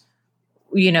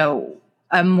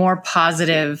 A more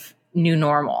positive new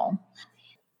normal.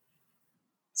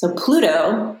 So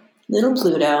little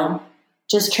Pluto,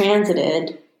 just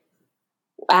transited.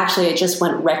 Actually, it just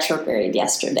went retrograde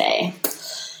yesterday.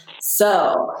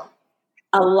 So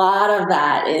a lot of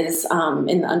that is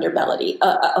in the underbelly.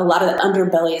 A lot of the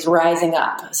underbelly is rising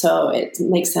up. So it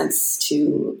makes sense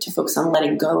to focus on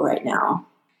letting go right now.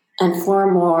 And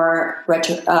 4 more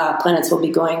planets will be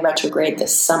going retrograde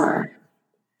this summer.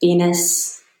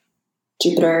 Venus,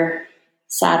 Jupiter,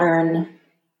 Saturn,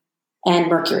 and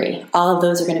Mercury. All of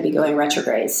those are going to be going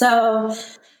retrograde. So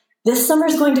this summer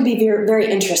is going to be very, very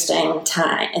interesting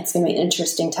time. It's going to be an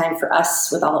interesting time for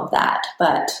us with all of that.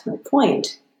 But my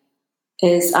point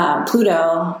is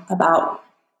Pluto about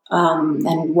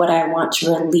and what I want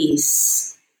to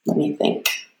release. Let me think.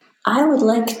 I would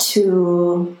like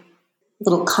to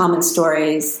little common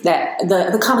stories that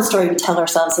the common story we tell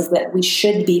ourselves is that we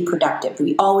should be productive.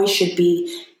 We always should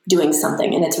be doing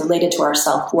something, and it's related to our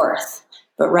self-worth.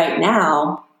 But right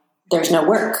now, there's no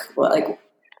work.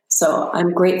 So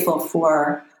I'm grateful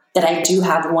for that. I do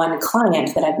have one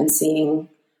client that I've been seeing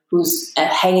who's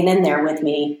hanging in there with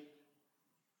me.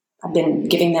 I've been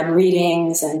giving them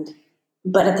readings,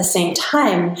 but at the same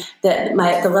time, the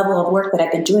level of work that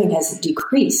I've been doing has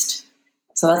decreased.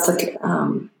 So that's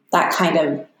that kind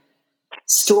of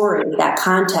story, that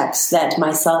context, that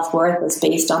my self-worth is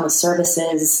based on the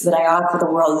services that I offer the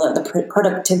world, the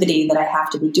productivity that I have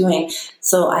to be doing.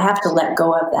 So I have to let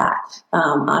go of that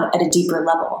at a deeper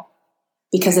level,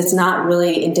 because it's not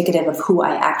really indicative of who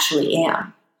I actually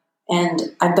am.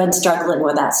 And I've been struggling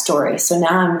with that story. So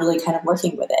now I'm really kind of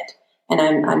working with it. And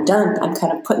I'm done. I'm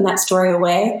kind of putting that story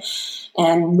away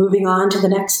and moving on to the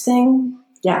next thing.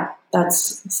 Yeah,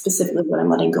 that's specifically what I'm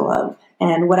letting go of.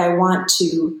 And what I want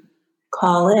to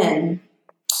call in,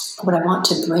 what I want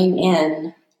to bring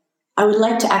in, I would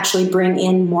like to actually bring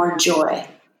in more joy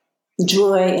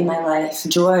in my life,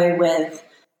 joy with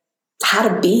how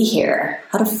to be here,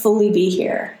 how to fully be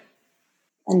here,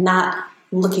 and not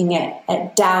looking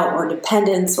at doubt or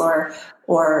dependence or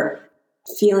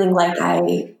feeling like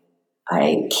I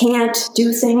can't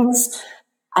do things.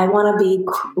 I want to be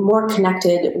more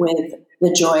connected with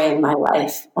the joy in my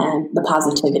life and the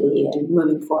positivity and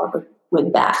moving forward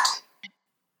with that.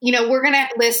 We're going to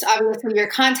list obviously your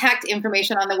contact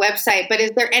information on the website, but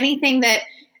is there anything that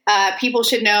people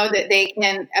should know that they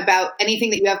can about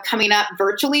anything that you have coming up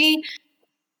virtually?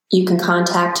 You can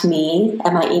contact me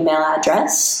at my email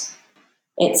address.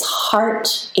 It's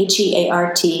heart,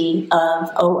 HEART of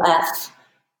OF,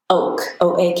 oak,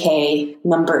 OAK,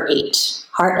 number 8,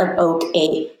 heart of oak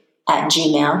 8 at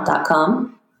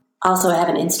gmail.com. Also, I have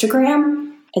an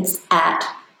Instagram. It's at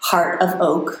heart of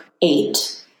oak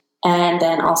 8. And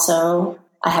then also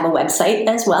I have a website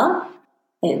as well.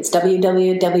 It's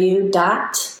www.spirit,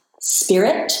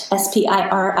 SPIRIT,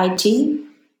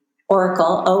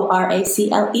 Oracle,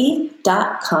 ORACLE.com.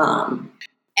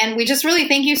 And we just really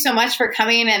thank you so much for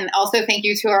coming. And also thank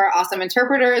you to our awesome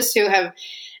interpreters who have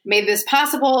made this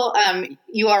possible.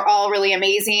 You are all really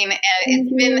amazing. And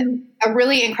it's been a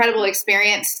really incredible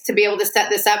experience to be able to set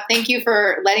this up. Thank you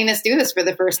for letting us do this for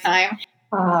the first time.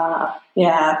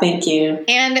 Yeah, thank you.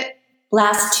 And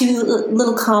last two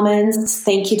little comments.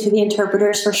 Thank you to the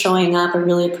interpreters for showing up. I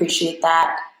really appreciate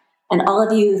that. And all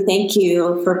of you, thank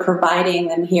you for providing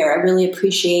them here. I really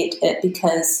appreciate it,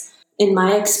 because in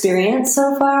my experience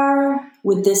so far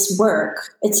with this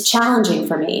work, it's challenging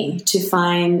for me to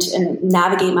find and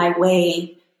navigate my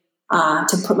way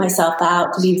to put myself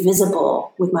out, to be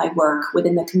visible with my work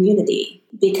within the community,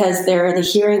 because they're the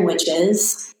hearing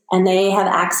witches and they have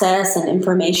access and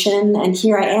information. And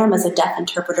here I am as a deaf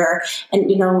interpreter. And,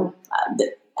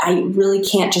 I really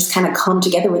can't just kind of come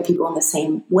together with people in the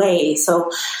same way.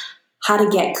 So how to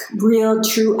get real,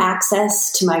 true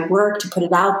access to my work, to put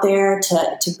it out there,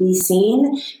 to be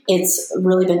seen. It's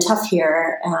really been tough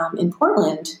here in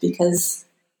Portland because,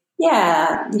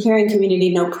 the hearing community,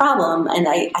 no problem. And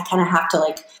I kind of have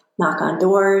to knock on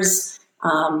doors,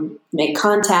 make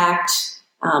contact,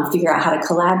 figure out how to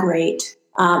collaborate.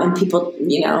 And people,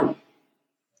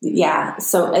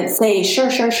 so I'd say, sure,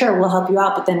 we'll help you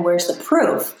out. But then where's the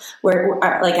proof? Where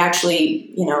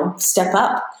actually, step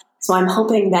up. So I'm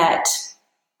hoping that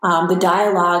the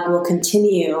dialogue will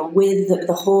continue with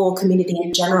the whole community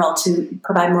in general to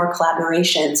provide more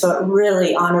collaboration. So it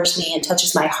really honors me and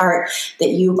touches my heart that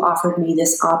you've offered me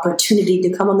this opportunity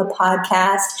to come on the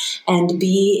podcast and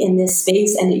be in this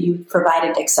space, and that you've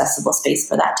provided accessible space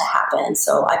for that to happen.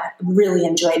 So I've really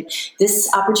enjoyed this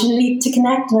opportunity to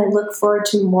connect, and I look forward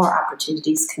to more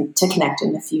opportunities to connect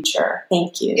in the future.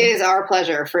 Thank you. It is our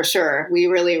pleasure, for sure. We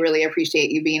really, really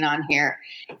appreciate you being on here.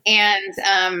 And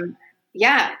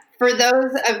for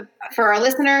our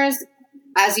listeners,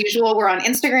 as usual, we're on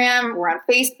Instagram, we're on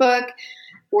Facebook,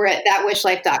 we're at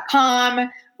thatwishlife.com.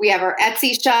 We have our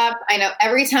Etsy shop. I know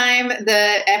every time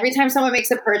someone makes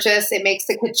a purchase, it makes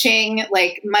the ka-ching,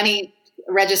 money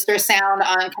register sound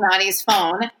on Kanani's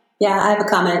phone. Yeah, I have a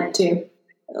comment too.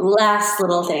 Last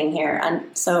little thing here.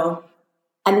 So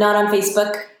I'm not on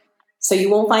Facebook, so you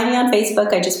won't find me on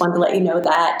Facebook. I just wanted to let you know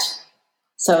that.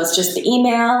 So it's just the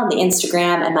email, the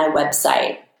Instagram, and my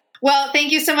website. Well,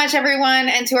 thank you so much, everyone,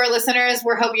 and to our listeners.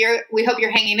 We hope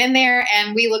you're hanging in there,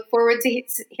 and we look forward to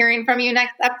hearing from you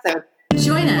next episode.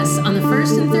 Join us on the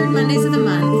first and third Mondays of the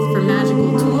month for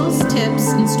magical tools,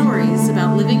 tips, and stories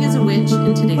about living as a witch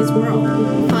in today's world.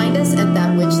 Find us at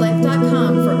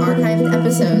thatwitchlife.com for archived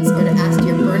episodes or to ask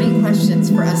your burning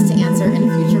questions for us to answer in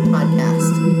a future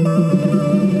podcast.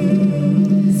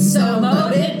 So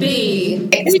mote it be.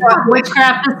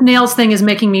 Witchcraft, this nails thing is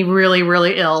making me really,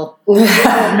 really ill. Oh,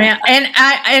 man.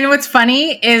 And what's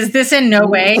funny is this in no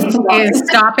way is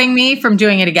stopping me from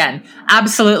doing it again.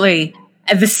 Absolutely.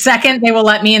 The second they will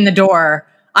let me in the door,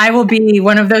 I will be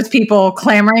one of those people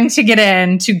clamoring to get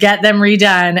in, to get them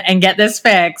redone and get this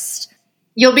fixed.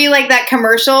 You'll be like that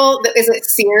commercial, is it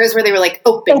Sears, where they were like,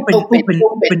 open.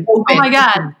 Oh my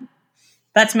God.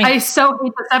 That's me. I so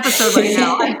hate this episode right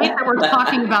now. I hate that we're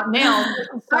talking about nails. This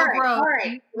is so gross. All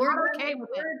right. We're okay with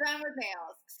it. We're done with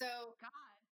nails. So, God.